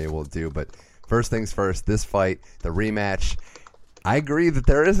what Cormier will do. But first things first, this fight, the rematch. I agree that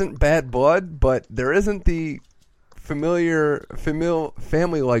there isn't bad blood, but there isn't the family-like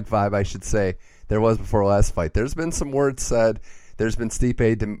vibe, I should say, there was before last fight. There's been some words said. There's been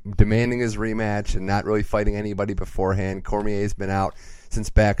Stipe demanding his rematch and not really fighting anybody beforehand. Cormier's been out since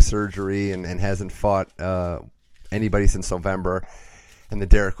back surgery and hasn't fought anybody since November. And the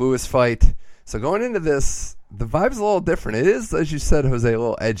Derek Lewis fight. So going into this, the vibe's a little different. It is, as you said, Jose, a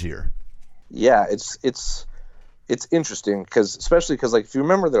little edgier. Yeah, it's interesting especially because like if you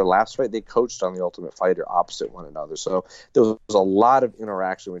remember their last fight, they coached on The Ultimate Fighter opposite one another. So there was a lot of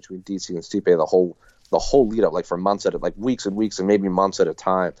interaction between DC and Stipe the whole lead up, like for months like weeks and weeks and maybe months at a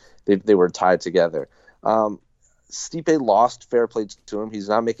time. They were tied together. Stipe lost, fair play to him. He's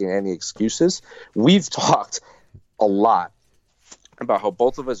not making any excuses. We've talked a lot about how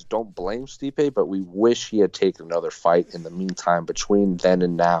both of us don't blame Stipe, but we wish he had taken another fight in the meantime between then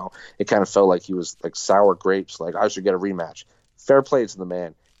and now. It kind of felt like he was like sour grapes, like I should get a rematch. Fair play to the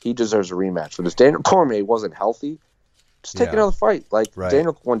man. He deserves a rematch. But if Daniel Cormier wasn't healthy, just take another fight. Like right.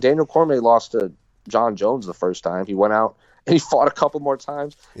 When Daniel Cormier lost to John Jones the first time, he went out and he fought a couple more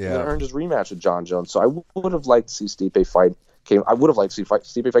times and then earned his rematch with John Jones. So I would have liked to see Stipe fight. I would have liked to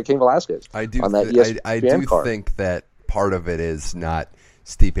see Stipe fight Cain Velasquez. I do card. think that part of it is not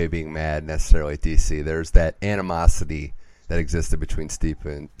Stipe being mad necessarily at DC. There's that animosity that existed between Stipe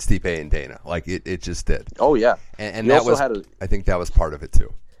and Dana. Like it just did. Oh yeah, and that was. I think that was part of it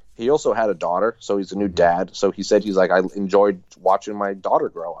too. He also had a daughter, so he's a new dad. So he said he's like, I enjoyed watching my daughter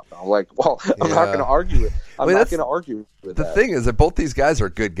grow up. I'm like, well, I'm not going to argue it. I'm not going to argue with that. The thing is that both these guys are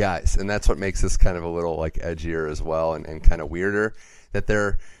good guys, and that's what makes this kind of a little like edgier as well, and kind of weirder that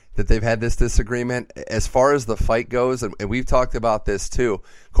they've had this disagreement. As far as the fight goes, and we've talked about this too,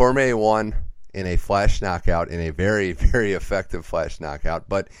 Cormier won in a flash knockout, in a very, very effective flash knockout.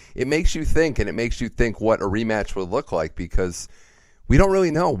 But it makes you think, and it makes you think what a rematch would look like, because we don't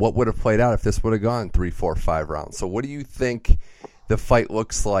really know what would have played out if this would have gone 3, 4, 5 rounds. So what do you think the fight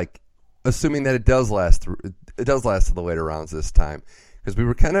looks like, assuming that it does last to the later rounds this time? Because we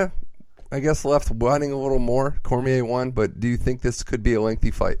were kind of, I guess, left wanting a little more. Cormier won, but do you think this could be a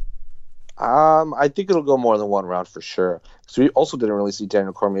lengthy fight? I think it'll go more than one round for sure. So we also didn't really see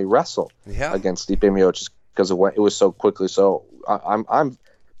Daniel Cormier wrestle against Stipe Miocic because it was so quickly. So I'm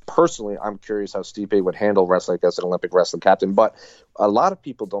personally curious how Stipe would handle wrestling against an Olympic wrestling captain. But a lot of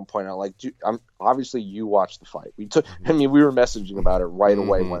people don't point out, like, obviously you watched the fight. We were messaging about it right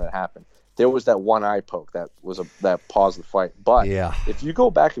away when it happened. There was that one eye poke that paused the fight. But if you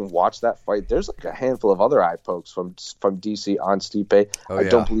go back and watch that fight, there's like a handful of other eye pokes from DC on Stipe.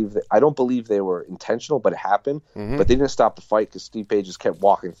 I don't believe they were intentional, but it happened. But they didn't stop the fight because Stipe just kept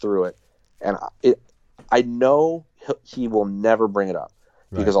walking through it. And I know he will never bring it up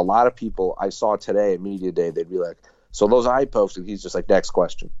because a lot of people I saw today at Media Day, they'd be like, so those eye pokes, and he's just like, next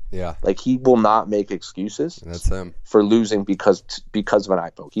question. Yeah. Like, he will not make excuses That's him. for losing because of an eye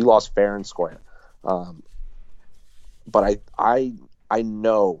poke. He lost fair and square. But I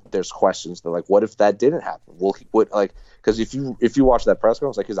know there's questions that, like, what if that didn't happen? Because if you watch that press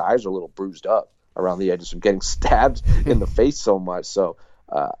conference, like, his eyes are a little bruised up around the edges from getting stabbed in the face so much. So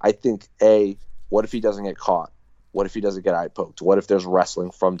I think, what if he doesn't get caught? What if he doesn't get eye poked? What if there's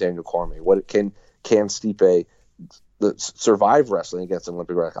wrestling from Daniel Cormier? What can Stipe survive wrestling against an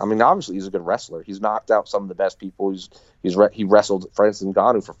Olympic wrestler? I mean, obviously he's a good wrestler. He's knocked out some of the best people. He wrestled Francis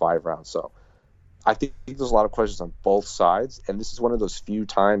Ngannou for 5 rounds. So I think there's a lot of questions on both sides, and this is one of those few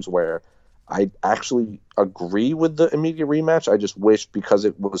times where I actually agree with the immediate rematch. I just wish, because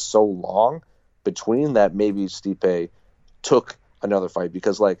it was so long between, that maybe Stipe took another fight,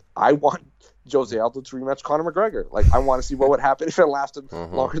 because, like, I want Jose Aldo to rematch Conor McGregor. Like, I want to see what would happen if it lasted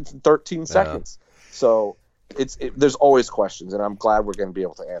longer than 13 seconds. So there's always questions, and I'm glad we're going to be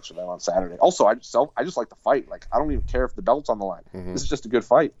able to answer that on Saturday. Also, I just like the fight. Like, I don't even care if the belt's on the line. This is just a good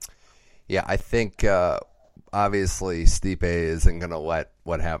fight. Yeah, I think obviously Stipe isn't going to let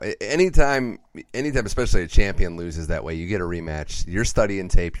what happen. Anytime, especially a champion loses that way, you get a rematch. You're studying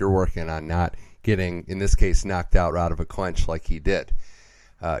tape. You're working on not getting, in this case, knocked out of a clinch like he did.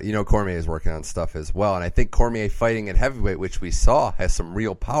 Cormier is working on stuff as well, and I think Cormier fighting at heavyweight, which we saw, has some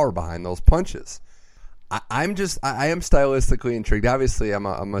real power behind those punches. I am stylistically intrigued. Obviously, I'm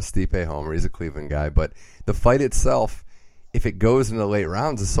a Stipe homer. He's a Cleveland guy, but the fight itself, if it goes into the late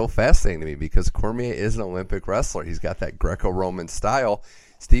rounds, is so fascinating to me because Cormier is an Olympic wrestler. He's got that Greco-Roman style.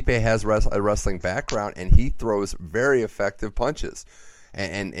 Stipe has a wrestling background, and he throws very effective punches.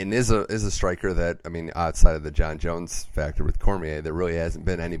 And is a striker that, I mean, outside of the John Jones factor with Cormier, there really hasn't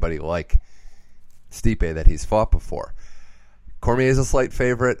been anybody like Stipe that he's fought before. Cormier is a slight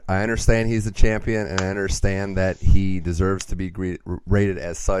favorite. I understand he's a champion, and I understand that he deserves to be rated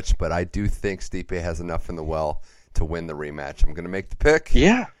as such, but I do think Stipe has enough in the well to win the rematch. I'm going to make the pick.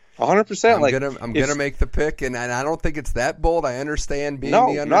 Yeah, 100%. I'm gonna make the pick, and I don't think it's that bold. I understand being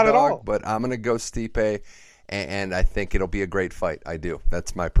the underdog, not at all. But I'm going to go Stipe. And I think it'll be a great fight. I do.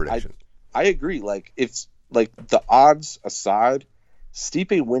 That's my prediction. I agree. Like, it's like the odds aside,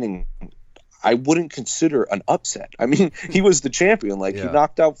 Stipe winning, I wouldn't consider an upset. I mean, he was the champion. Like, he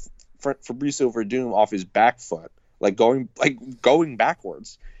knocked out Fabricio Verdum off his back foot, going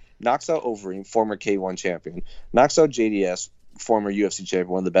backwards. Knocks out Overeem, former K1 champion. Knocks out JDS, former UFC champion,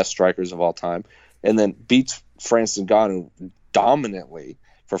 one of the best strikers of all time, and then beats Francis Ngannou dominantly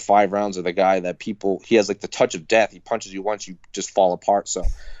for 5 rounds of the guy that he has like the touch of death. He punches you once, you just fall apart. So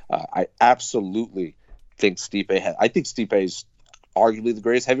I absolutely think I think Stipe is arguably the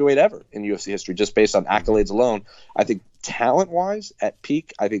greatest heavyweight ever in UFC history, just based on accolades alone. I think talent-wise, at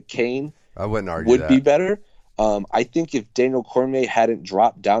peak, I think Kane would be better. I think if Daniel Cormier hadn't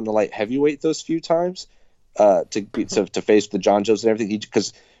dropped down to light heavyweight those few times to face the John Jones and everything,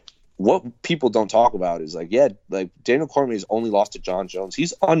 because what people don't talk about is Daniel Cormier's only lost to John Jones.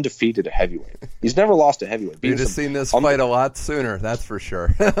 He's undefeated at heavyweight. He's never lost a heavyweight. You'd have seen this fight a lot sooner, that's for sure.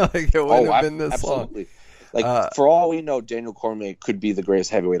 It wouldn't have been this absolutely long. For all we know, Daniel Cormier could be the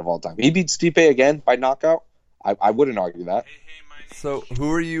greatest heavyweight of all time. He beats Stipe again by knockout. I wouldn't argue that. So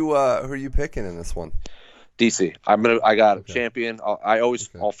who are you picking in this one? DC. I got a champion.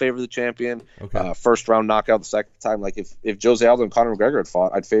 I'll favor the champion. Okay. First round knockout the second time. Like if Jose Aldo and Conor McGregor had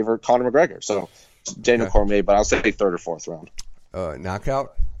fought, I'd favor Conor McGregor. So Daniel Cormier, but I'll say third or fourth round.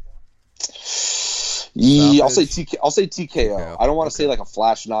 Knockout? Yeah, I'll say TKO. Okay. I don't want to say like a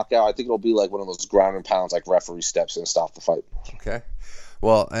flash knockout. I think it'll be like one of those ground and pounds, like referee steps in and stop the fight. Okay.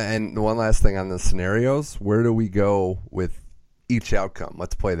 Well, and one last thing on the scenarios, where do we go with each outcome?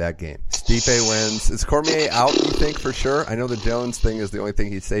 Let's play that game. Stipe wins. Is Cormier out, you think, for sure? I know the Jones thing is the only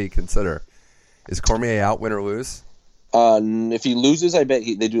thing he'd say he'd consider. Is Cormier out, win or lose? If he loses, I bet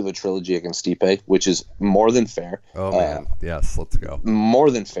they do the trilogy against Stipe, which is more than fair. Oh, man. Yes, let's go. More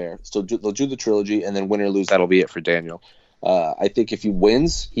than fair. So they'll do the trilogy, and then win or lose, that'll be it for Daniel. I think if he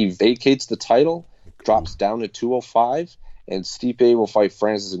wins, he vacates the title, drops down to 205, and Stipe will fight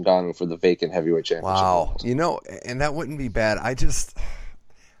Francis Ngannou for the vacant heavyweight championship. Wow. And that wouldn't be bad. I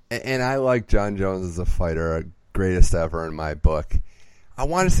like John Jones as a fighter, greatest ever in my book. I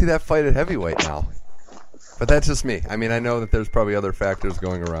want to see that fight at heavyweight now. But that's just me. I mean, I know that there's probably other factors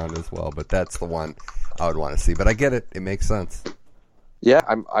going around as well, but that's the one I would want to see. But I get it. It makes sense. Yeah,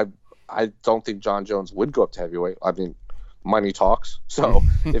 I don't think John Jones would go up to heavyweight. I mean, money talks. So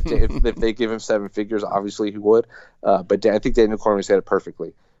if they give him 7 figures, obviously he would. But I think Daniel Cormier said it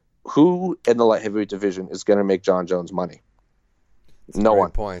perfectly. Who in the light heavyweight division is going to make John Jones money? No one.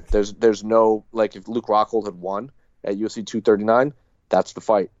 Point. There's no, like, if Luke Rockhold had won at UFC 239, that's the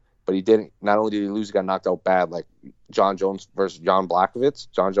fight. But he didn't. Not only did he lose, he got knocked out bad. Like John Jones versus Jan Blachowicz,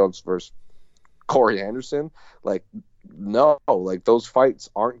 John Jones versus Corey Anderson. Like, no, like those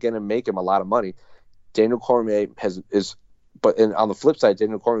fights aren't going to make him a lot of money. Daniel Cormier but on the flip side,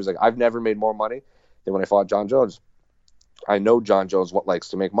 Daniel Cormier's like, I've never made more money than when I fought John Jones. I know John Jones likes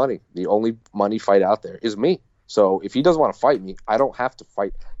to make money. The only money fight out there is me. So if he doesn't want to fight me, I don't have to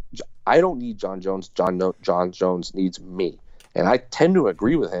fight. I don't need John Jones. John Jones needs me. And I tend to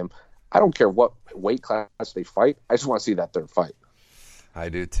agree with him. I don't care what weight class they fight. I just want to see that third fight. I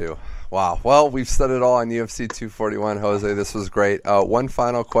do too. Wow. Well, we've said it all on UFC 241, Jose. This was great. One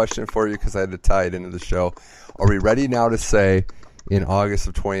final question for you because I had to tie it into the show. Are we ready now to say in August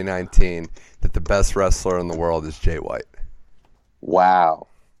of 2019 that the best wrestler in the world is Jay White? Wow.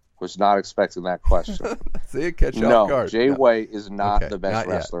 Was not expecting that question. See, it catch you off guard. Jay White is not the best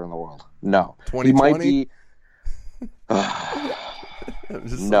wrestler in the world. No. 2020? He might be...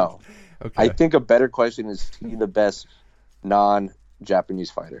 No. Okay. I think a better question is he the best non-Japanese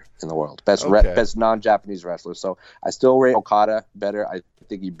fighter in the world? Best non-Japanese wrestler. So I still rate Okada better. I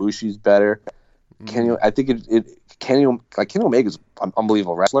think Ibushi's better. Kenny Omega's an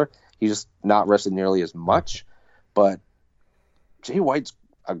unbelievable wrestler. He's just not wrestling nearly as much. But Jay White's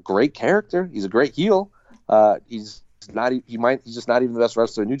a great character. He's a great heel. He's just not even the best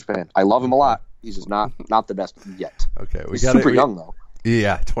wrestler in New Japan. I love him a lot. He's just not the best yet. Okay, he's super young though.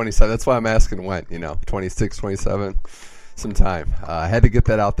 Yeah, 27. That's why I'm asking when. 26, 27, some time. I had to get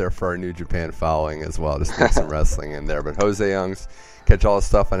that out there for our New Japan following as well. Just get some wrestling in there. But Jose Youngs, catch all the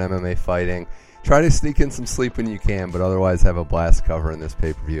stuff on MMA Fighting. Try to sneak in some sleep when you can, but otherwise have a blast covering this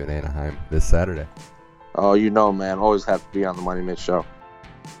pay-per-view in Anaheim this Saturday. Oh, man. Always have to be on the Money Mitch Show.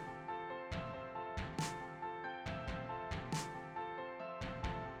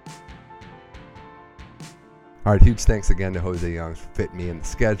 All right, huge thanks again to Jose Youngs for fitting me in the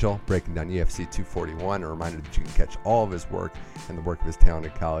schedule, breaking down UFC 241. A reminder that you can catch all of his work and the work of his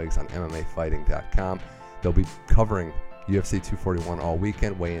talented colleagues on MMAfighting.com. They'll be covering UFC 241 all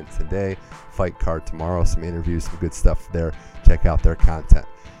weekend, weigh-in today, fight card tomorrow, some interviews, some good stuff there. Check out their content.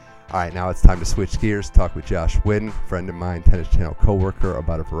 All right, now it's time to switch gears, talk with Josh Whitten, friend of mine, Tennis Channel co-worker,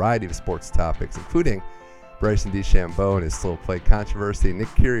 about a variety of sports topics, including Bryson DeChambeau and his slow play controversy, Nick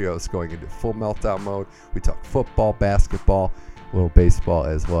Kyrgios going into full meltdown mode. We talk football, basketball, a little baseball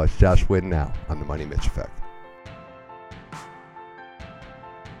as well. It's Josh Whitten now on the Money Mitch Effect.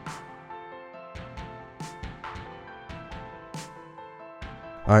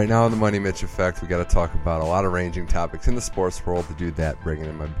 All right, now on the Money Mitch Effect, we got to talk about a lot of ranging topics in the sports world. To do that, bringing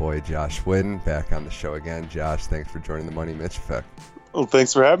in my boy Josh Whitten back on the show again. Josh, thanks for joining the Money Mitch Effect. Well,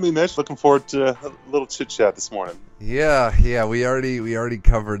 thanks for having me, Mitch. Looking forward to a little chit chat this morning. Yeah, we already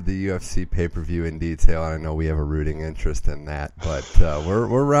covered the UFC pay-per-view in detail, and I know we have a rooting interest in that. But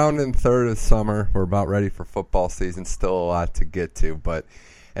we're rounding third of summer. We're about ready for football season. Still a lot to get to, but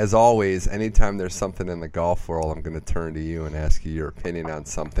as always, anytime there's something in the golf world, I'm going to turn to you and ask you your opinion on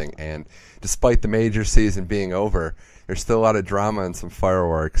something. And despite the major season being over, there's still a lot of drama and some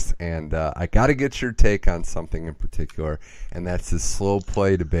fireworks, and I got to get your take on something in particular, and that's this slow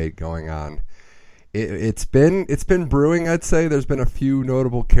play debate going on. It's been brewing, I'd say. There's been a few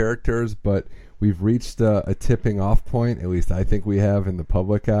notable characters, but we've reached a tipping off point, at least I think we have in the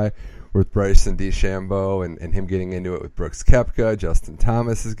public eye, with Bryson DeChambeau and him getting into it with Brooks Koepka. Justin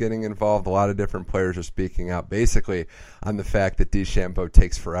Thomas is getting involved. A lot of different players are speaking out basically on the fact that DeChambeau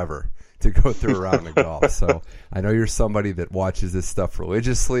takes forever to go through a round of golf. So I know you're somebody that watches this stuff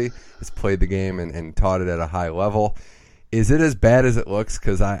religiously, has played the game and taught it at a high level. Is it as bad as it looks?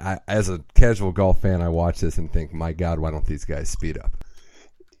 Because I, as a casual golf fan, I watch this and think, my God, why don't these guys speed up?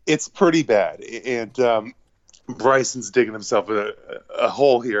 It's pretty bad. And Bryson's digging himself a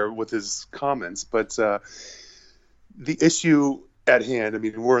hole here with his comments. But the issue at hand, I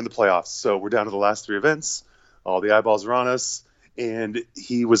mean, we're in the playoffs, so we're down to the last three events. All the eyeballs are on us. And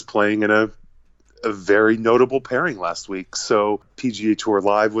he was playing in a very notable pairing last week. So PGA Tour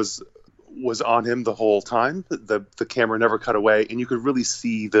Live was on him the whole time. The camera never cut away, and you could really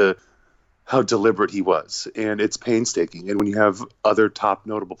see how deliberate he was. And it's painstaking. And when you have other top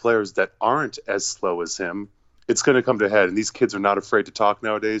notable players that aren't as slow as him, it's going to come to a head. And these kids are not afraid to talk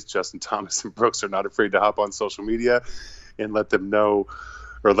nowadays. Justin Thomas and Brooks are not afraid to hop on social media and let them know,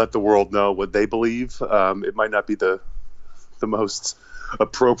 or let the world know what they believe. It might not be the most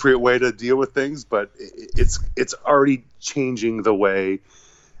appropriate way to deal with things, but it's already changing the way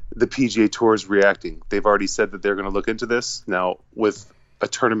the PGA Tour is reacting. They've already said that they're going to look into this. Now, with a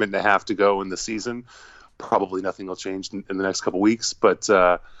tournament and a half to go in the season, probably nothing will change in the next couple weeks, but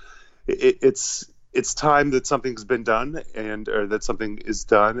it's time that something's been done, or that something is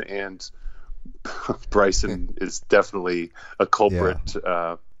done, and Bryson is definitely a culprit.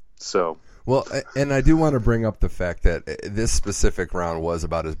 Yeah. Well, and I do want to bring up the fact that this specific round was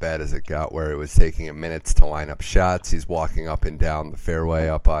about as bad as it got, where it was taking him minutes to line up shots. He's walking up and down the fairway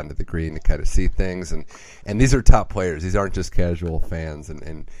up onto the green to kind of see things. And these are top players. These aren't just casual fans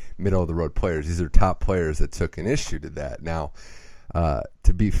and middle-of-the-road players. These are top players that took an issue to that. Now,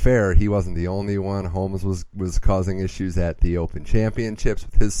 to be fair, he wasn't the only one. Holmes was causing issues at the Open Championships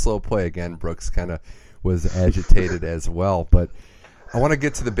with his slow play. Again, Brooks kind of was agitated as well. But I want to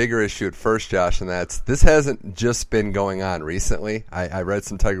get to the bigger issue at first, Josh, and this hasn't just been going on recently. I read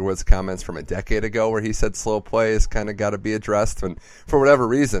some Tiger Woods comments from a decade ago where he said slow play has kind of got to be addressed, and for whatever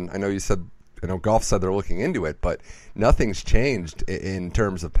reason, I know golf said they're looking into it, but nothing's changed in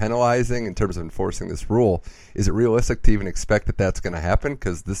terms of penalizing, in terms of enforcing this rule. Is it realistic to even expect that that's going to happen?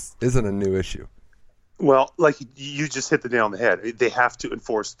 Because this isn't a new issue. Well, like you just hit the nail on the head. They have to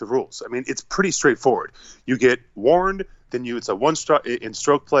enforce the rules. I mean, it's pretty straightforward. You get warned, then it's a one-stroke in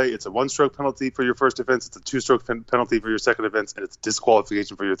stroke play. It's a one-stroke penalty for your first offense. It's a two-stroke penalty for your second offense, and it's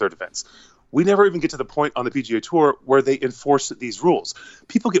disqualification for your third offense. We never even get to the point on the PGA Tour where they enforce these rules.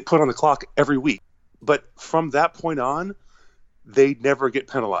 People get put on the clock every week, but from that point on, they never get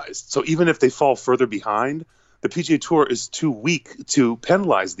penalized. So even if they fall further behind, the PGA Tour is too weak to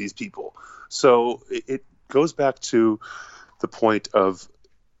penalize these people. So it goes back to the point of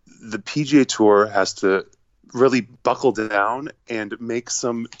the PGA Tour has to really buckle down and make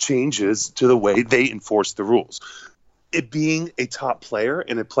some changes to the way they enforce the rules. It being a top player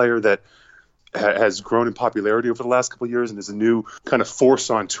and a player that has grown in popularity over the last couple of years and is a new kind of force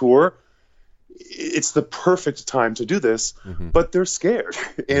on tour, it's the perfect time to do this, but they're scared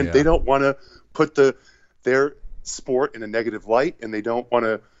and they don't want to put their sport in a negative light, and they don't want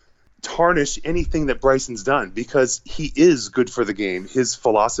to tarnish anything that Bryson's done, because he is good for the game. His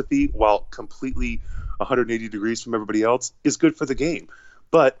philosophy, while completely 180 degrees from everybody else, is good for the game.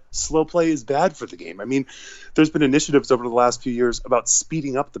 But slow play is bad for the game. I mean, there's been initiatives over the last few years about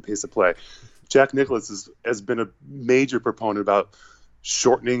speeding up the pace of play. Jack Nicklaus has been a major proponent about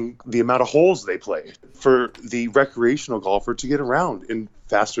shortening the amount of holes they play for the recreational golfer to get around in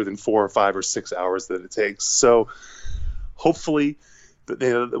faster than 4 or 5 or 6 hours that it takes. So hopefully,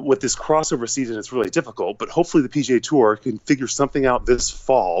 with this crossover season, it's really difficult, but hopefully the PGA Tour can figure something out this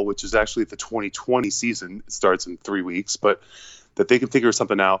fall, which is actually the 2020 season. It starts in 3 weeks, but that they can figure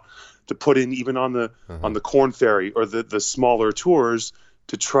something out to put in even on the Corn Ferry or the smaller tours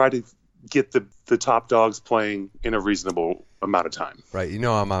to try to get the top dogs playing in a reasonable amount of time. Right. You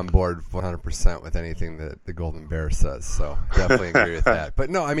know, I'm on board 100% with anything that the Golden Bear says, so definitely agree with that. But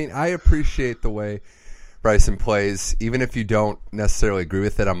no, I mean, I appreciate the way Bryson plays. Even if you don't necessarily agree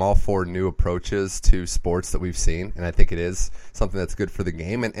with it, I'm all for new approaches to sports that we've seen, and I think it is something that's good for the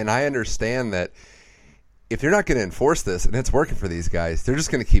game. And I understand that if you're not going to enforce this and it's working for these guys, they're just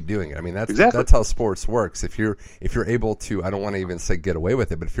going to keep doing it. I mean, that's how sports works. If you're able to, I don't want to even say get away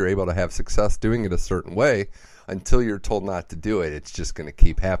with it, but if you're able to have success doing it a certain way until you're told not to do it, it's just going to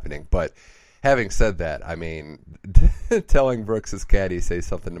keep happening. But having said that, I mean, telling Brooks's caddy say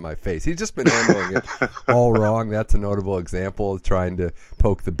something to my face, he's just been handling it all wrong. That's a notable example of trying to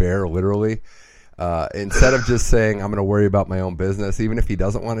poke the bear, literally. Instead of just saying, I'm going to worry about my own business, even if he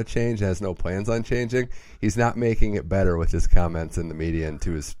doesn't want to change and has no plans on changing, he's not making it better with his comments in the media and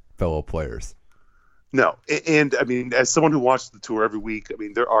to his fellow players. No. And I mean, as someone who watches the tour every week, I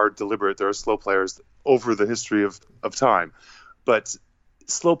mean, there are slow players over the history of time. But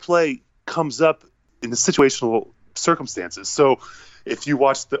slow play comes up in the situational circumstances. So if you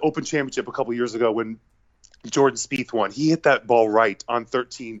watched the Open Championship a couple years ago when Jordan Spieth won, he hit that ball right on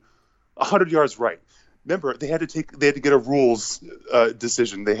 13, 100 yards right. Remember, they had to get a rules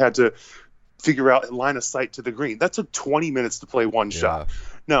decision. They had to figure out line of sight to the green. That took 20 minutes to play one shot.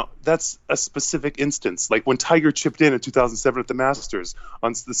 Now, that's a specific instance. Like when Tiger chipped in 2007 at the Masters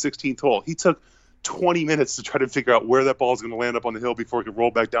on the 16th hole, he took 20 minutes to try to figure out where that ball is going to land up on the hill before it could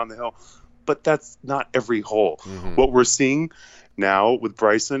roll back down the hill. But that's not every hole. What we're seeing now with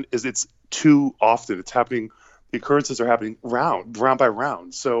Bryson is it's too often. It's happening. The occurrences are happening round by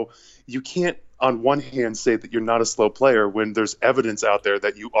round. So you can't, on one hand, say that you're not a slow player when there's evidence out there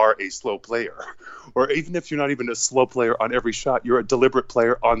that you are a slow player. Or even if you're not even a slow player on every shot, you're a deliberate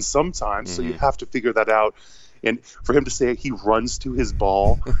player on some times. So you have to figure that out. And for him to say he runs to his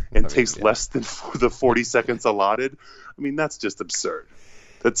ball and takes less than the 40 seconds allotted, I mean, that's just absurd.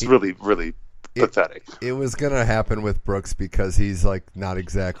 That's really, really pathetic. It was going to happen with Brooks because he's like not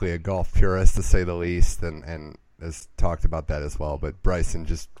exactly a golf purist, to say the least, and has talked about that as well. But Bryson,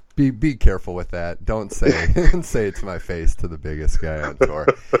 just be careful with that. Don't say it to my face to the biggest guy on tour.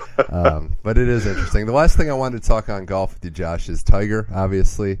 But it is interesting. The last thing I wanted to talk on golf with you, Josh, is Tiger.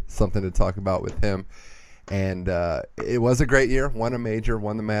 Obviously, something to talk about with him. And it was a great year. Won a major,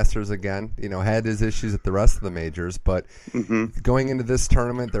 won the Masters again. You know, had his issues at the rest of the majors, but going into this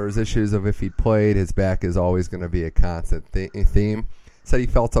tournament, there was issues of if he played, his back is always going to be a constant theme. Said he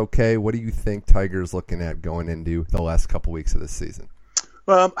felt okay. What do you think Tiger's looking at going into the last couple weeks of this season?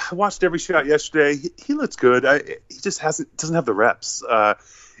 I watched every shot yesterday. He looks good. He just doesn't have the reps,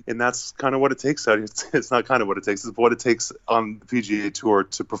 and that's kind of what it takes. It's not kind of what it takes. It's what it takes on the PGA Tour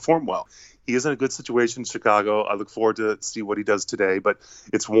to perform well. He is in a good situation in Chicago. I look forward to see what he does today, but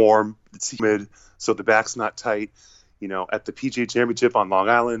it's warm, it's humid, so the back's not tight. You know, at the PGA Championship on Long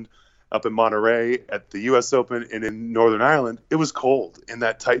Island, up in Monterey, at the U.S. Open, and in Northern Ireland, it was cold, and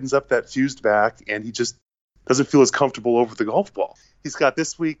that tightens up that fused back, and he just doesn't feel as comfortable over the golf ball. He's got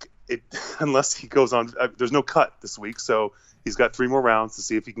this week, unless he goes on, there's no cut this week, so he's got 3 more rounds to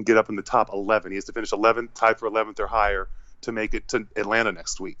see if he can get up in the top 11. He has to finish 11th, tied for 11th or higher to make it to Atlanta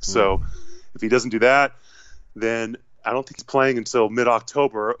next week. So if he doesn't do that, then I don't think he's playing until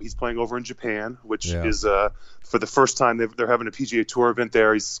mid-October. He's playing over in Japan, which is for the first time they're having a PGA Tour event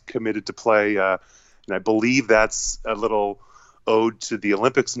there. He's committed to play, and I believe that's a little ode to the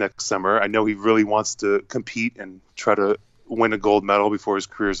Olympics next summer. I know he really wants to compete and try to win a gold medal before his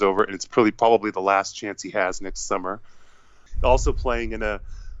career's over, and it's probably the last chance he has next summer. Also playing in a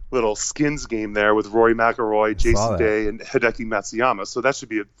little skins game there with Rory McIlroy, Jason Day, and Hideki Matsuyama. So that should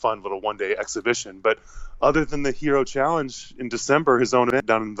be a fun little one-day exhibition. But other than the Hero Challenge in December, his own event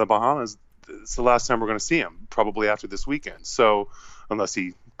down in the Bahamas, it's the last time we're going to see him, probably after this weekend. So unless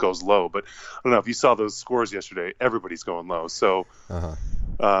he goes low. But I don't know if you saw those scores yesterday, everybody's going low. So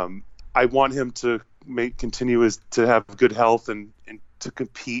I want him to continue to have good health and to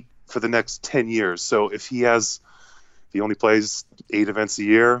compete for the next 10 years. So if he only plays 8 events a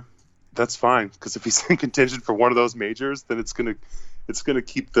year, that's fine. Because if he's in contention for one of those majors, then it's gonna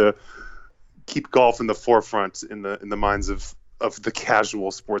keep golf in the forefront in the minds of the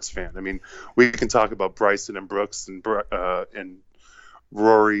casual sports fan. I mean, we can talk about Bryson and Brooks and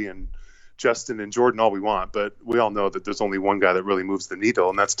Rory and Justin and Jordan all we want, but we all know that there's only one guy that really moves the needle,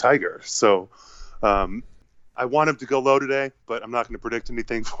 and that's Tiger. So I want him to go low today, but I'm not going to predict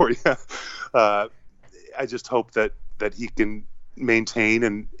anything for you. I just hope that he can maintain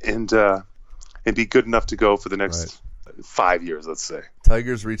and be good enough to go for the next 5 years, let's say.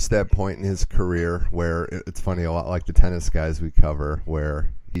 Tiger's reached that point in his career where it's funny, a lot like the tennis guys we cover,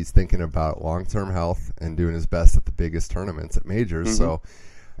 where he's thinking about long-term health and doing his best at the biggest tournaments at majors. Mm-hmm. So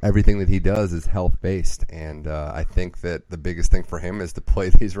everything that he does is health-based, and I think that the biggest thing for him is to play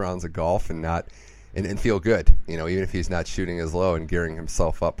these rounds of golf and feel good, even if he's not shooting as low, and gearing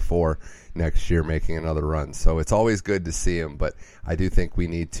himself up for next year making another run. So it's always good to see him, but I do think we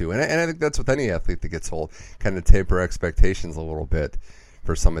need to, and I think that's with any athlete that gets old, kind of taper expectations a little bit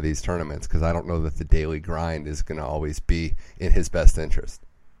for some of these tournaments, because I don't know that the daily grind is going to always be in his best interest.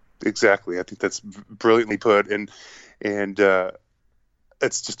 Exactly. I think that's brilliantly put, and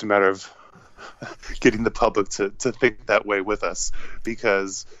it's just a matter of getting the public to think that way with us,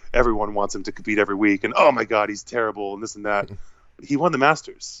 because everyone wants him to compete every week, and oh my God, he's terrible, and this and that. He won the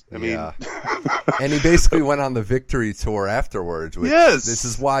Masters. I mean, and he basically went on the victory tour afterwards. Yes. This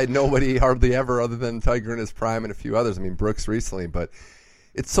is why nobody hardly ever, other than Tiger in his prime and a few others. I mean, Brooks recently, but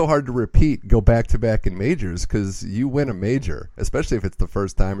it's so hard to go back to back in majors, because you win a major, especially if it's the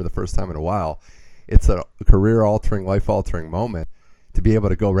first time or the first time in a while. It's a career altering, life altering moment. To be able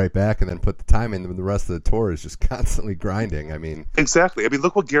to go right back and then put the time in, when the rest of the tour is just constantly grinding. I mean, exactly. I mean,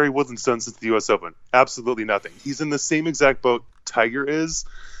 look what Gary Woodland's done since the U.S. Open. Absolutely nothing. He's in the same exact boat Tiger is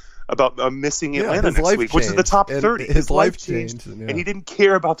about missing Atlanta next week, which is the top 30. His life changed, and he didn't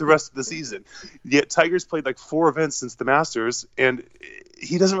care about the rest of the season. Yet Tiger's played like 4 events since the Masters, and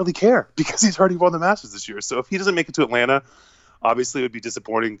he doesn't really care because he's already won the Masters this year. So if he doesn't make it to Atlanta, obviously it would be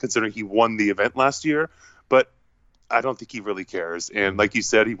disappointing considering he won the event last year. But I don't think he really cares. And like you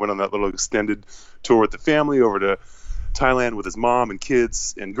said, he went on that little extended tour with the family over to Thailand with his mom and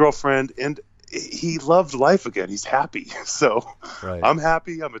kids and girlfriend, and he loved life again. He's happy. So I'm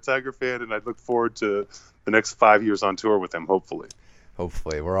happy. I'm a Tiger fan, and I look forward to the next 5 years on tour with him, hopefully.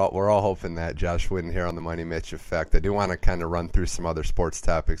 Hopefully. We're all hoping that. Josh Wooden here on the Money Mitch Effect. I do want to kind of run through some other sports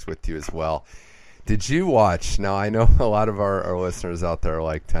topics with you as well. Did you watch, now I know a lot of our listeners out there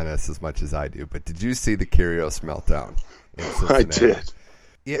like tennis as much as I do, but did you see the Kyrgios meltdown in Cincinnati? I did.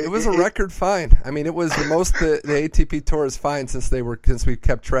 Yeah, it was a record fine. I mean, it was the most the ATP Tour has fined since we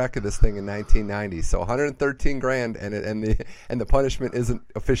kept track of this thing in 1990. So $113,000, and the punishment isn't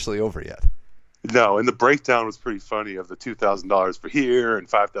officially over yet. No, and the breakdown was pretty funny of the $2,000 for here and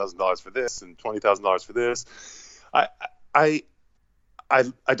 $5,000 for this and $20,000 for this. I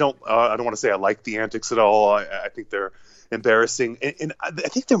don't want to say I like the antics at all. I think they're embarrassing, and I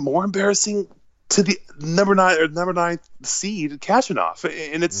think they're more embarrassing to the number 9 seed Khachanov,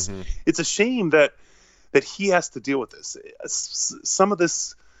 and it's a shame that he has to deal with this. Some of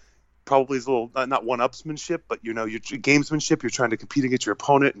this probably is a little not one-upsmanship, but your gamesmanship. You're trying to compete against your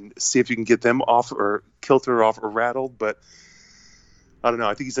opponent and see if you can get them off or kilter off or rattled. But I don't know.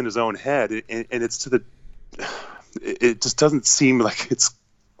 I think he's in his own head, and it's to the. It just doesn't seem like it's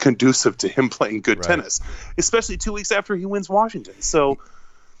conducive to him playing good tennis, especially 2 weeks after he wins Washington. So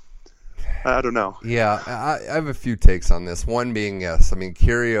I don't know. Yeah, I have a few takes on this. One being, yes, I mean,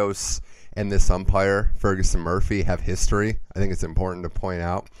 Kyrgios and this umpire, Ferguson Murphy, have history. I think it's important to point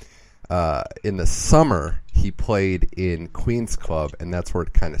out. In the summer, he played in Queen's Club, and that's where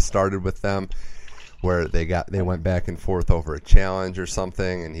it kind of started with them, where they went back and forth over a challenge or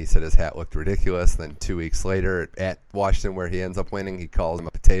something, and he said his hat looked ridiculous. Then 2 weeks later at Washington, where he ends up winning, he calls him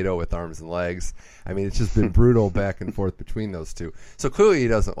a potato with arms and legs. I mean, it's just been brutal back and forth between those two. So clearly he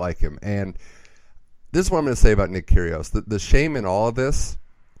doesn't like him. And this is what I'm going to say about Nick Kyrgios. The shame in all of this,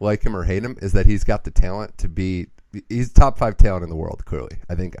 like him or hate him, is that he's got the talent to be he's top 5 talent in the world, clearly.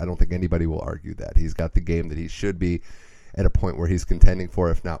 I don't think anybody will argue that. He's got the game that he should be at a point where he's contending for,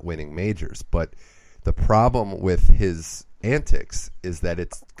 if not winning majors. But the problem with his antics is that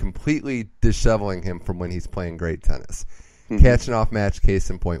it's completely disheveling him from when he's playing great tennis. Catching off match, case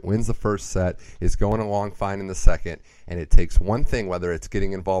in point, wins the first set, is going along fine in the second, and it takes one thing, whether it's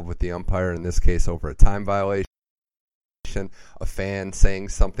getting involved with the umpire, in this case over a time violation, a fan saying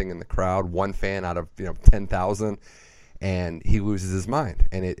something in the crowd, one fan out of 10,000, and he loses his mind,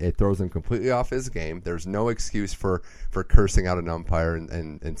 and it throws him completely off his game. There's no excuse for cursing out an umpire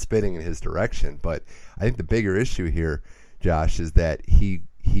and spitting in his direction, but I think the bigger issue here, Josh, is that he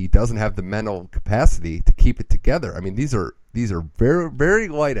doesn't have the mental capacity to keep it together. I mean, these are very, very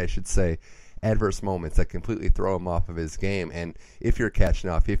light, I should say, adverse moments that completely throw him off of his game. And if you're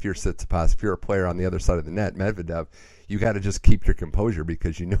Khachanov, if you're Tsitsipas, if you're a player on the other side of the net, Medvedev, you got to just keep your composure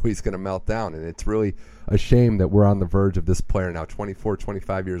because you know he's going to melt down. And it's really a shame that we're on the verge of this player now, 24,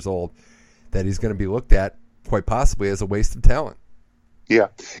 25 years old, that he's going to be looked at quite possibly as a waste of talent. Yeah,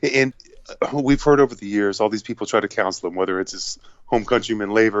 and we've heard over the years all these people try to counsel him, whether it's his home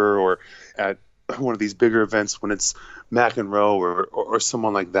countryman Laver or at one of these bigger events when it's McEnroe or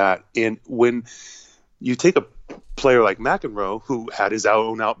someone like that. And when you take a player like McEnroe, who had his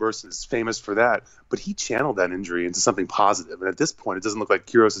own outbursts and is famous for that, but he channeled that injury into something positive. And at this point, it doesn't look like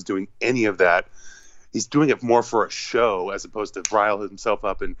Kyrgios is doing any of that. He's doing it more for a show as opposed to rile himself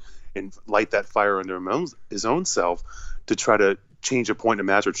up and light that fire under his own self to try to change a point in a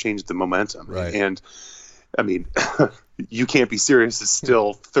match or change the momentum. Right. And I mean, you can't be serious is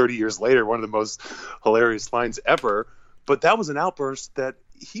still 30 years later one of the most hilarious lines ever. But that was an outburst that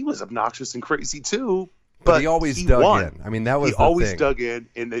he was obnoxious and crazy too. But he always dug won. in. I mean, that was he the always thing. dug in,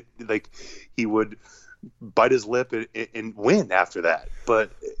 and he would bite his lip and win after that.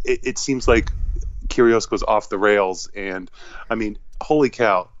 But it seems like Kyrgios goes off the rails, and I mean, holy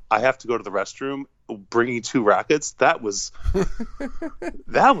cow! I have to go to the restroom. Bringing 2 rackets, that was.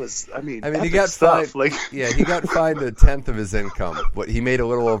 I mean, he got stuff. fined. He got fined 1/10 of his income, but he made a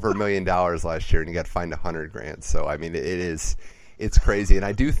little over $1 million last year, and he got fined $100,000. So I mean, it's crazy, and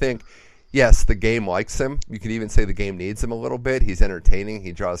I do think, yes, the game likes him. You could even say the game needs him a little bit. He's entertaining.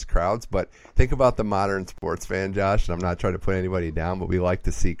 He draws crowds. But think about the modern sports fan, Josh, and I'm not trying to put anybody down, but we like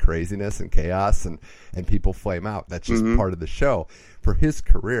to see craziness and chaos and people flame out. That's just part of the show. For his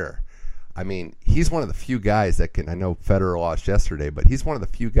career, I mean, he's one of the few guys that can, I know Federer lost yesterday, but he's one of the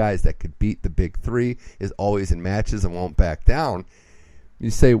few guys that could beat the big 3, is always in matches and won't back down. You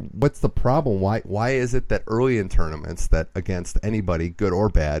say, what's the problem? Why is it that early in tournaments, that against anybody, good or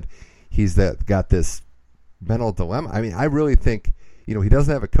bad, he's got this mental dilemma? I mean, I really think, he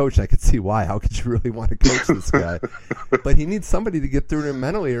doesn't have a coach. I could see why. How could you really want to coach this guy? But he needs somebody to get through to him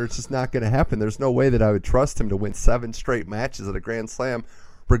mentally, or it's just not going to happen. There's no way that I would trust him to win 7 straight matches at a Grand Slam,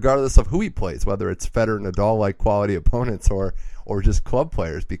 regardless of who he plays, whether it's Federer, Nadal-like quality opponents or just club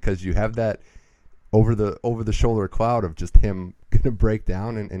players, because you have that over the shoulder cloud of just him going to break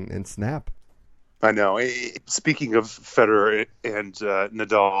down and snap. I know. Speaking of Federer and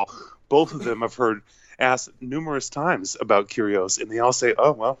Nadal, both of them I've heard asked numerous times about Kyrgios, and they all say,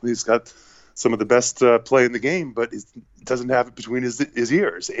 "Oh well, he's got some of the best play in the game, but he doesn't have it between his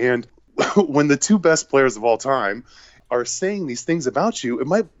ears." And when the 2 best players of all time are saying these things about you, it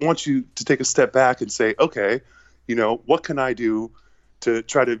might want you to take a step back and say, okay, what can I do to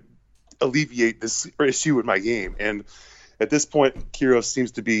try to alleviate this issue in my game? And at this point, Kyrgios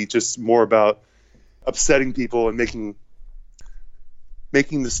seems to be just more about upsetting people and making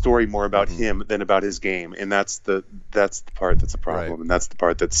the story more about him than about his game. And that's the part that's a problem. Right. And that's the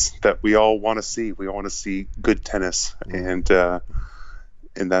part that we all want to see. We all want to see good tennis. And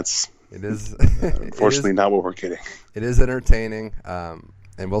that's, it is unfortunately not what we're getting. It is entertaining,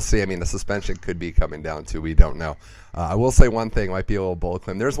 and we'll see. I mean, the suspension could be coming down too. We don't know. I will say one thing, might be a little bullet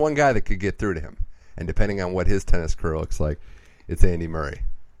claim. There's one guy that could get through to him, and depending on what his tennis career looks like, it's Andy Murray.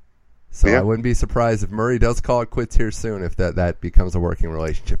 So I wouldn't be surprised if Murray does call it quits here soon, if that becomes a working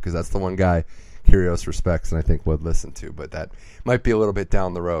relationship, because that's the one guy Kyrgios respects and I think would listen to. But that might be a little bit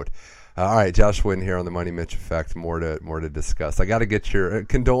down the road. All right, Josh Wooden here on the Money Mitch Effect. More to discuss. I got to get your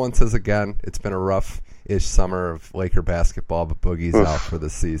condolences again. It's been a rough-ish summer of Laker basketball, but Boogie's out for the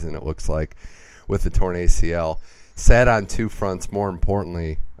season, it looks like, with the torn ACL. Sad on 2 fronts, more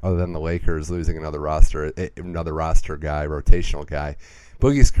importantly, other than the Lakers losing another roster guy, rotational guy.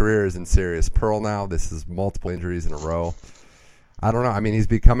 Boogie's career is in serious peril now. This is multiple injuries in a row. I don't know. I mean, he's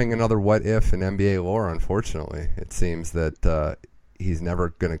becoming another what-if in NBA lore, unfortunately. It seems that he's never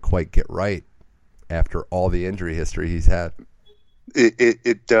going to quite get right after all the injury history he's had.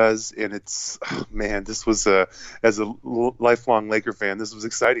 It does, and it's man. This was as a lifelong Laker fan, this was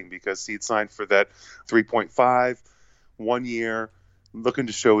exciting because he'd signed for that 3.5 1 year, looking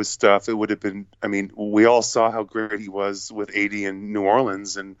to show his stuff. It would have been. I mean, we all saw how great he was with AD in New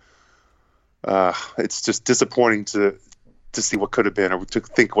Orleans, and it's just disappointing to see what could have been, or to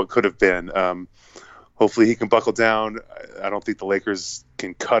think what could have been. Hopefully he can buckle down. I don't think the Lakers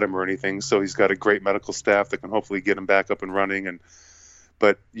can cut him or anything, so he's got a great medical staff that can hopefully get him back up and running.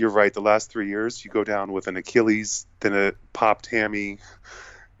 But you're right, the last 3 years, you go down with an Achilles, then a popped hammy,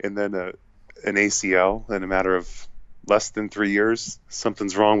 and then an ACL in a matter of less than 3 years.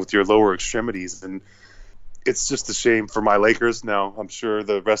 Something's wrong with your lower extremities, and it's just a shame for my Lakers. Now, I'm sure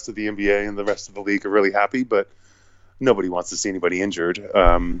the rest of the NBA and the rest of the league are really happy, but nobody wants to see anybody injured.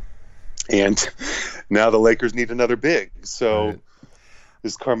 And now the Lakers need another big. So right.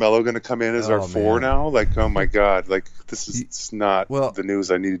 Is Carmelo going to come in as our four now? Like, oh my God! Like, this is not the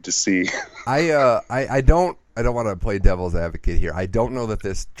news I needed to see. I don't want to play devil's advocate here. I don't know that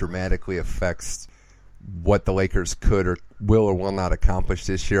this dramatically affects what the Lakers could or will not accomplish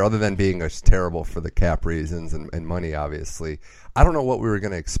this year, other than being terrible for the cap reasons and money, obviously. I don't know what we were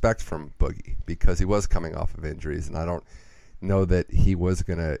going to expect from Boogie because he was coming off of injuries, and I don't know that he was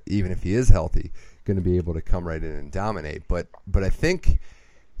going to, even if he is healthy, going to be able to come right in and dominate. But I think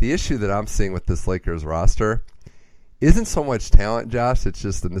the issue that I'm seeing with this Lakers roster isn't so much talent, Josh. It's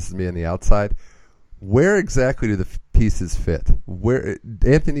just, and this is me on the outside, where exactly do the pieces fit? Where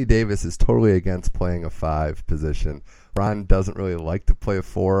Anthony Davis is totally against playing a 5 position. Ron doesn't really like to play a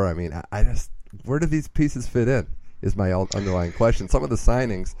 4. I mean, I just, where do these pieces fit in is my underlying question. Some of the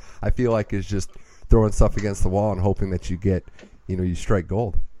signings I feel like is just throwing stuff against the wall and hoping that you get, you strike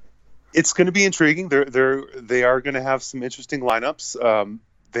gold. It's going to be intriguing. They are going to have some interesting lineups.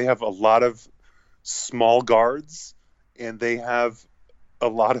 They have a lot of small guards, and they have a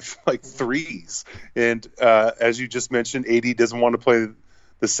lot of threes. And as you just mentioned, AD doesn't want to play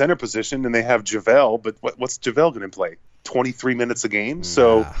the center position, and they have JaVale. But what's JaVale going to play? 23 minutes a game. Nah.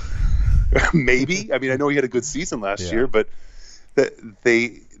 So maybe. I mean, I know he had a good season last year, but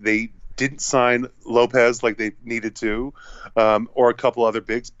they didn't sign Lopez like they needed to, or a couple other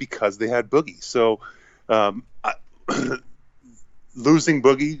bigs because they had Boogie. So losing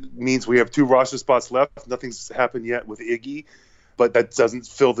Boogie means we have 2 roster spots left. Nothing's happened yet with Iggy, but that doesn't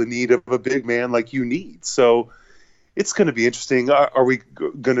fill the need of a big man like you need. So it's going to be interesting. Are we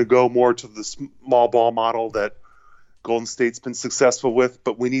going to go more to the small ball model that Golden State's been successful with?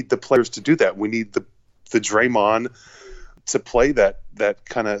 But we need the players to do that. We need the Draymond to play that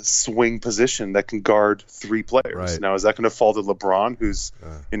kind of swing position that can guard 3 players. Right. Now, is that going to fall to LeBron, who's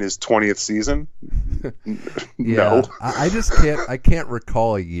in his 20th season? No. I can't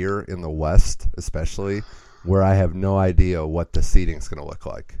recall a year in the West, especially, where I have no idea what the seeding's going to look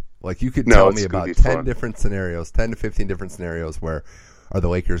like. Like, you could tell me about 10 different scenarios, 10 to 15 different scenarios where are the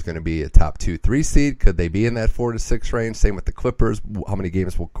Lakers going to be a top 2-3 seed? Could they be in that 4 to 6 range? Same with the Clippers. How many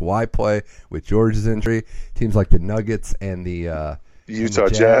games will Kawhi play with George's injury? Teams like the Nuggets and the Utah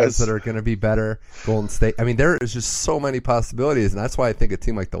Jazz that are going to be better. Golden State. I mean, there is just so many possibilities, and that's why I think a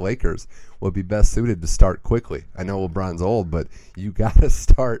team like the Lakers would be best suited to start quickly. I know LeBron's old, but you got to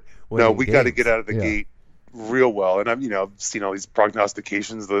start. No, we got to get out of the gate real well. And I've seen all these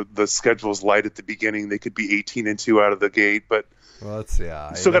prognostications. The schedule's light at the beginning. They could be 18-2 out of the gate, but. Well,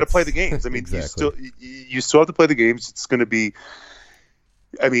 you still got to play the games. I mean, exactly. you still have to play the games. It's going to be.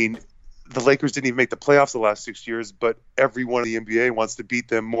 I mean, the Lakers didn't even make the playoffs the last 6 years, but everyone in the NBA wants to beat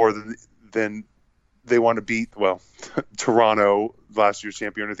them more than they want to beat. Well, Toronto, last year's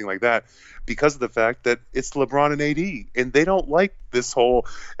champion, or anything like that, because of the fact that it's LeBron and AD, and they don't like this whole.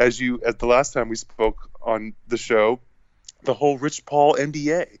 As the last time we spoke on the show, the whole Rich Paul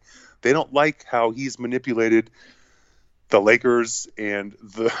NBA. They don't like how he's manipulated the Lakers and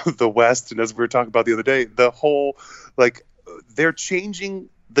the West, and as we were talking about the other day, the whole they're changing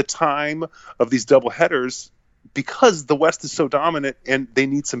the time of these double headers because the West is so dominant and they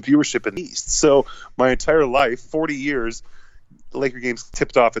need some viewership in the East. So my entire life, 40 years, the Laker games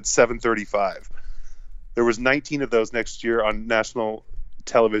tipped off at 7:35. There was 19 of those next year on national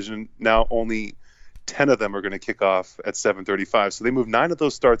television. Now only 10 of them are going to kick off at 7:35. So they moved 9 of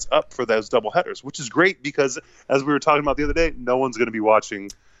those starts up for those doubleheaders, which is great because, as we were talking about the other day, no one's going to be watching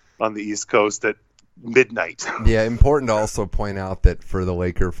on the East Coast at midnight. Yeah, important to also point out that for the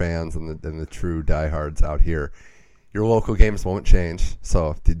Laker fans and the true diehards out here, your local games won't change,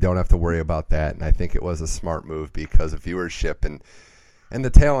 so you don't have to worry about that. And I think it was a smart move because of viewership and the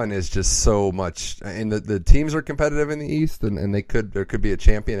talent is just so much. And the teams are competitive in the East, and there could be a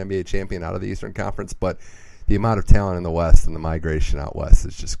champion, NBA champion out of the Eastern Conference, but the amount of talent in the West and the migration out West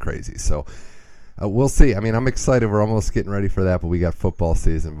is just crazy. So we'll see. I mean, I'm excited. We're almost getting ready for that, but we got football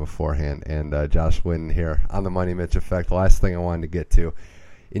season beforehand. And Josh Wooden here on the Money Mitch Effect. Last thing I wanted to get to.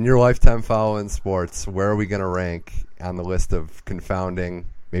 In your lifetime following sports, where are we going to rank on the list of confounding,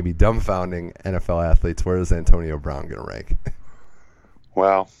 maybe dumbfounding NFL athletes? Where is Antonio Brown going to rank?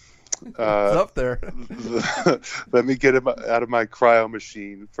 Wow. It's up there. Let me get him out of my cryo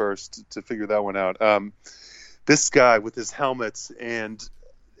machine first to figure that one out. This guy with his helmets and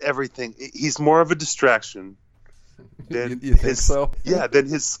everything, he's more of a distraction than you think so? Yeah, than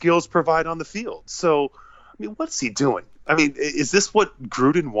his skills provide on the field. So, I mean, what's he doing? I mean, is this what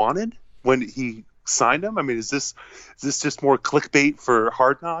Gruden wanted when he signed him? I mean, is this just more clickbait for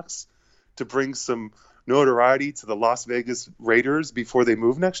Hard Knocks to bring some notoriety to the Las Vegas Raiders before they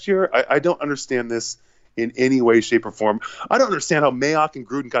move next year? I don't understand this in any way, shape, or form. I don't understand how Mayock and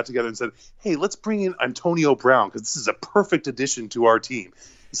Gruden got together and said, hey, let's bring in Antonio Brown because this is a perfect addition to our team.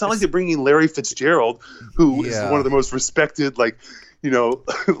 It's not like they're bringing in Larry Fitzgerald, who is one of the most respected,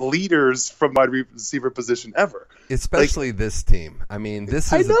 leaders from wide receiver position ever. Especially this team. I mean,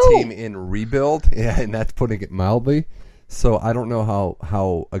 this is a team in rebuild, and that's putting it mildly. So I don't know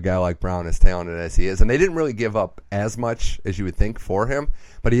how a guy like Brown, as talented as he is, and they didn't really give up as much as you would think for him,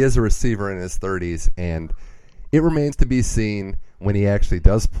 but he is a receiver in his 30s, and it remains to be seen when he actually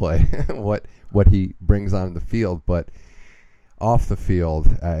does play what he brings on the field. But off the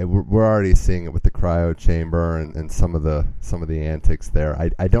field, we're already seeing it with the cryo chamber and some of the antics there.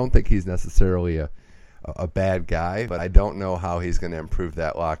 I don't think he's necessarily a bad guy, but I don't know how he's going to improve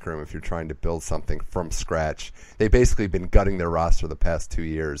that locker room if you're trying to build something from scratch. They've basically been gutting their roster the past 2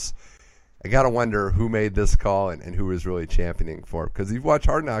 years. I got to wonder who made this call and who is really championing for it. Because you've watched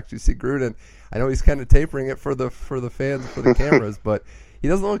Hard Knocks, you see Gruden. I know he's kind of tapering it for the fans, for the cameras, but he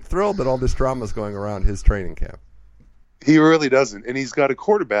doesn't look thrilled that all this drama is going around his training camp. He really doesn't. And he's got a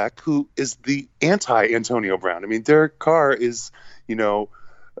quarterback who is the anti-Antonio Brown. I mean, Derek Carr is,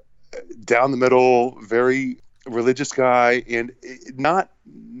 down the middle, very religious guy, and not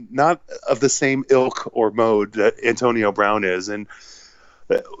of the same ilk or mode that Antonio Brown is. And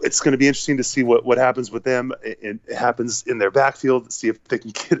it's going to be interesting to see what happens with them. It happens in their backfield, see if they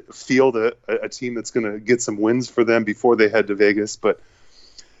can field a team that's going to get some wins for them before they head to Vegas. But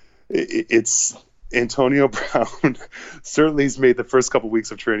it's Antonio Brown certainly has made the first couple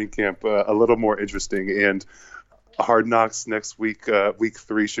weeks of training camp a little more interesting, and Hard Knocks next week, week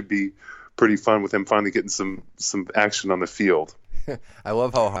 3, should be pretty fun with him finally getting some action on the field. I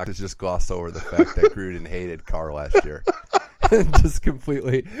love how Hawk has just glossed over the fact that Gruden hated Carr last year. Just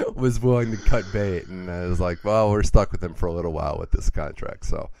completely was willing to cut bait, and I was like, well, we're stuck with him for a little while with this contract.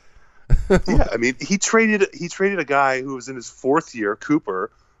 So yeah, I mean, he traded a guy who was in his 4th year, Cooper,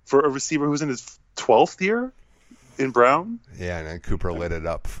 for a receiver who was in his 12th year in Brown. Yeah, and then Cooper lit it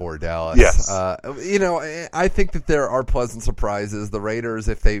up for Dallas. Yes. I think that there are pleasant surprises. The Raiders,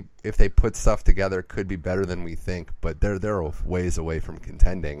 if they put stuff together, could be better than we think, but they're ways away from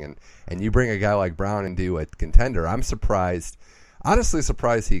contending. And you bring a guy like Brown and do a contender. I'm surprised, honestly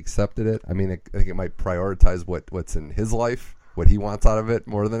surprised he accepted it. I mean, I think it might prioritize what's in his life, what he wants out of it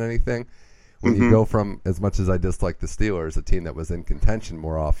more than anything. When you go from, as much as I dislike the Steelers, a team that was in contention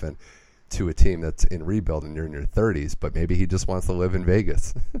more often, to a team that's in rebuild and you're in your 30s, but maybe he just wants to live in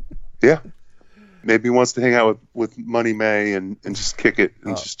Vegas. Yeah. Maybe he wants to hang out with Money May and just kick it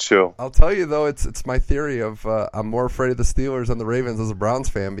and just chill. I'll tell you, though, it's my theory of I'm more afraid of the Steelers than the Ravens as a Browns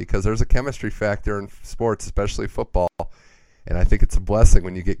fan because there's a chemistry factor in sports, especially football, and I think it's a blessing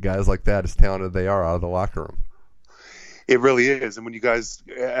when you get guys like that, as talented they are, out of the locker room. It really is, and when you guys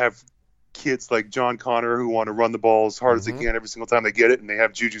have kids like John Connor who want to run the ball as hard as they can every single time they get it, and they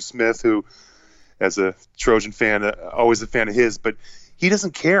have Juju Smith, who, as a Trojan fan, always a fan of his, but he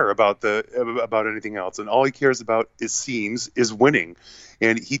doesn't care about anything else, and all he cares about is winning.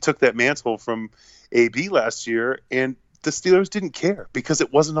 And he took that mantle from AB last year, and the Steelers didn't care because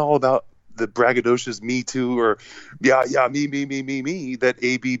it wasn't all about the braggadocious me too or me that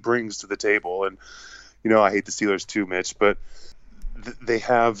AB brings to the table. And I hate the Steelers too, Mitch, but they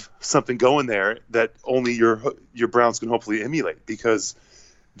have something going there that only your Browns can hopefully emulate, because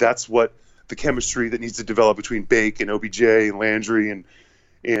that's what the chemistry that needs to develop between Bake and OBJ and Landry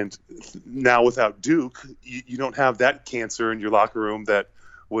and now without Duke, you don't have that cancer in your locker room that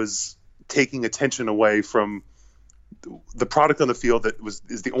was taking attention away from the product on the field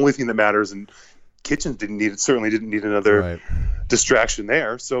is the only thing that matters. And Kitchens certainly didn't need another distraction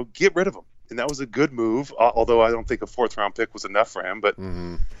there. So get rid of him. And that was a good move, although I don't think a 4th-round pick was enough for him. But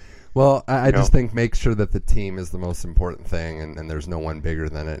Well, I just think make sure that the team is the most important thing, and there's no one bigger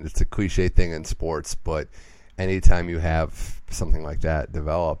than it. It's a cliche thing in sports, but anytime you have something like that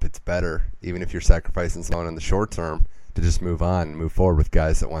develop, it's better, even if you're sacrificing someone in the short term, to just move on and move forward with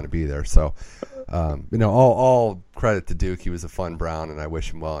guys that want to be there. So, all credit to Duke. He was a fun Brown, and I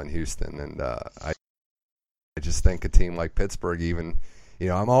wish him well in Houston. And I just think a team like Pittsburgh, even,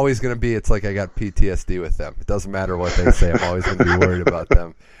 I'm always going to be, it's like I got PTSD with them. It doesn't matter what they say. I'm always going to be worried about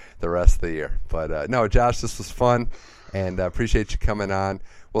them the rest of the year. But, no, Josh, this was fun, and I appreciate you coming on.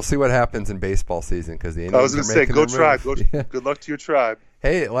 We'll see what happens in baseball season because the Indians I was going to say, go Tribe. Good luck to your Tribe.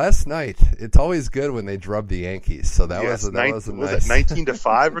 Hey, last night, it's always good when they drub the Yankees. So that was a nice. Was it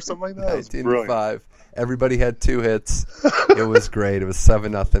 19-5 or something like that? 19-5. Everybody had 2 hits. It was great. It was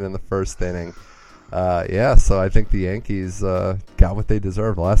 7-0 in the first inning. So I think the Yankees got what they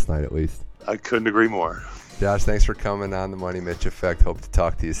deserved last night, at least. I couldn't agree more. Josh, thanks for coming on the Money Mitch Effect. Hope to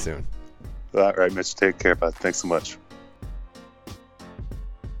talk to you soon. All right, Mitch. Take care, bud. Thanks so much.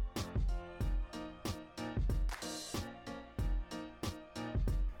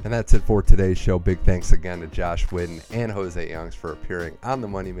 And that's it for today's show. Big thanks again to Josh Whitten and Jose Youngs for appearing on the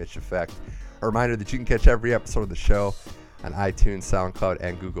Money Mitch Effect. A reminder that you can catch every episode of the show on iTunes, SoundCloud,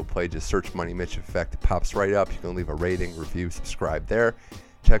 and Google Play. Just search Money Mitch Effect. It pops right up. You can leave a rating, review, subscribe there.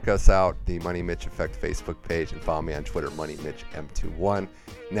 Check us out, the Money Mitch Effect Facebook page, and follow me on Twitter, MoneyMitchM21.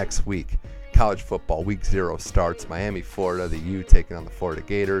 Next week, college football, week 0 starts. Miami, Florida, the U taking on the Florida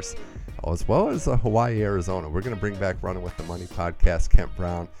Gators, as well as Hawaii, Arizona. We're going to bring back Running with the Money podcast. Kent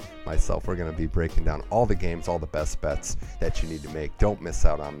Brown, myself, we're going to be breaking down all the games, all the best bets that you need to make. Don't miss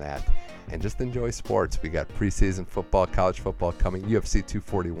out on that. And just enjoy sports. We got preseason football, college football coming, UFC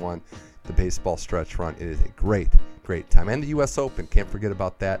 241, the baseball stretch run. It is a great time. And the U.S. Open. Can't forget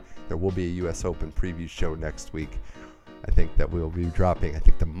about that. There will be a U.S. Open preview show next week. I think that we'll be dropping,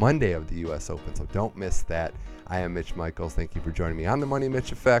 the Monday of the U.S. Open. So don't miss that. I am Mitch Michaels. Thank you for joining me on the Money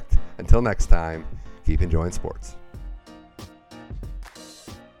Mitch Effect. Until next time, keep enjoying sports.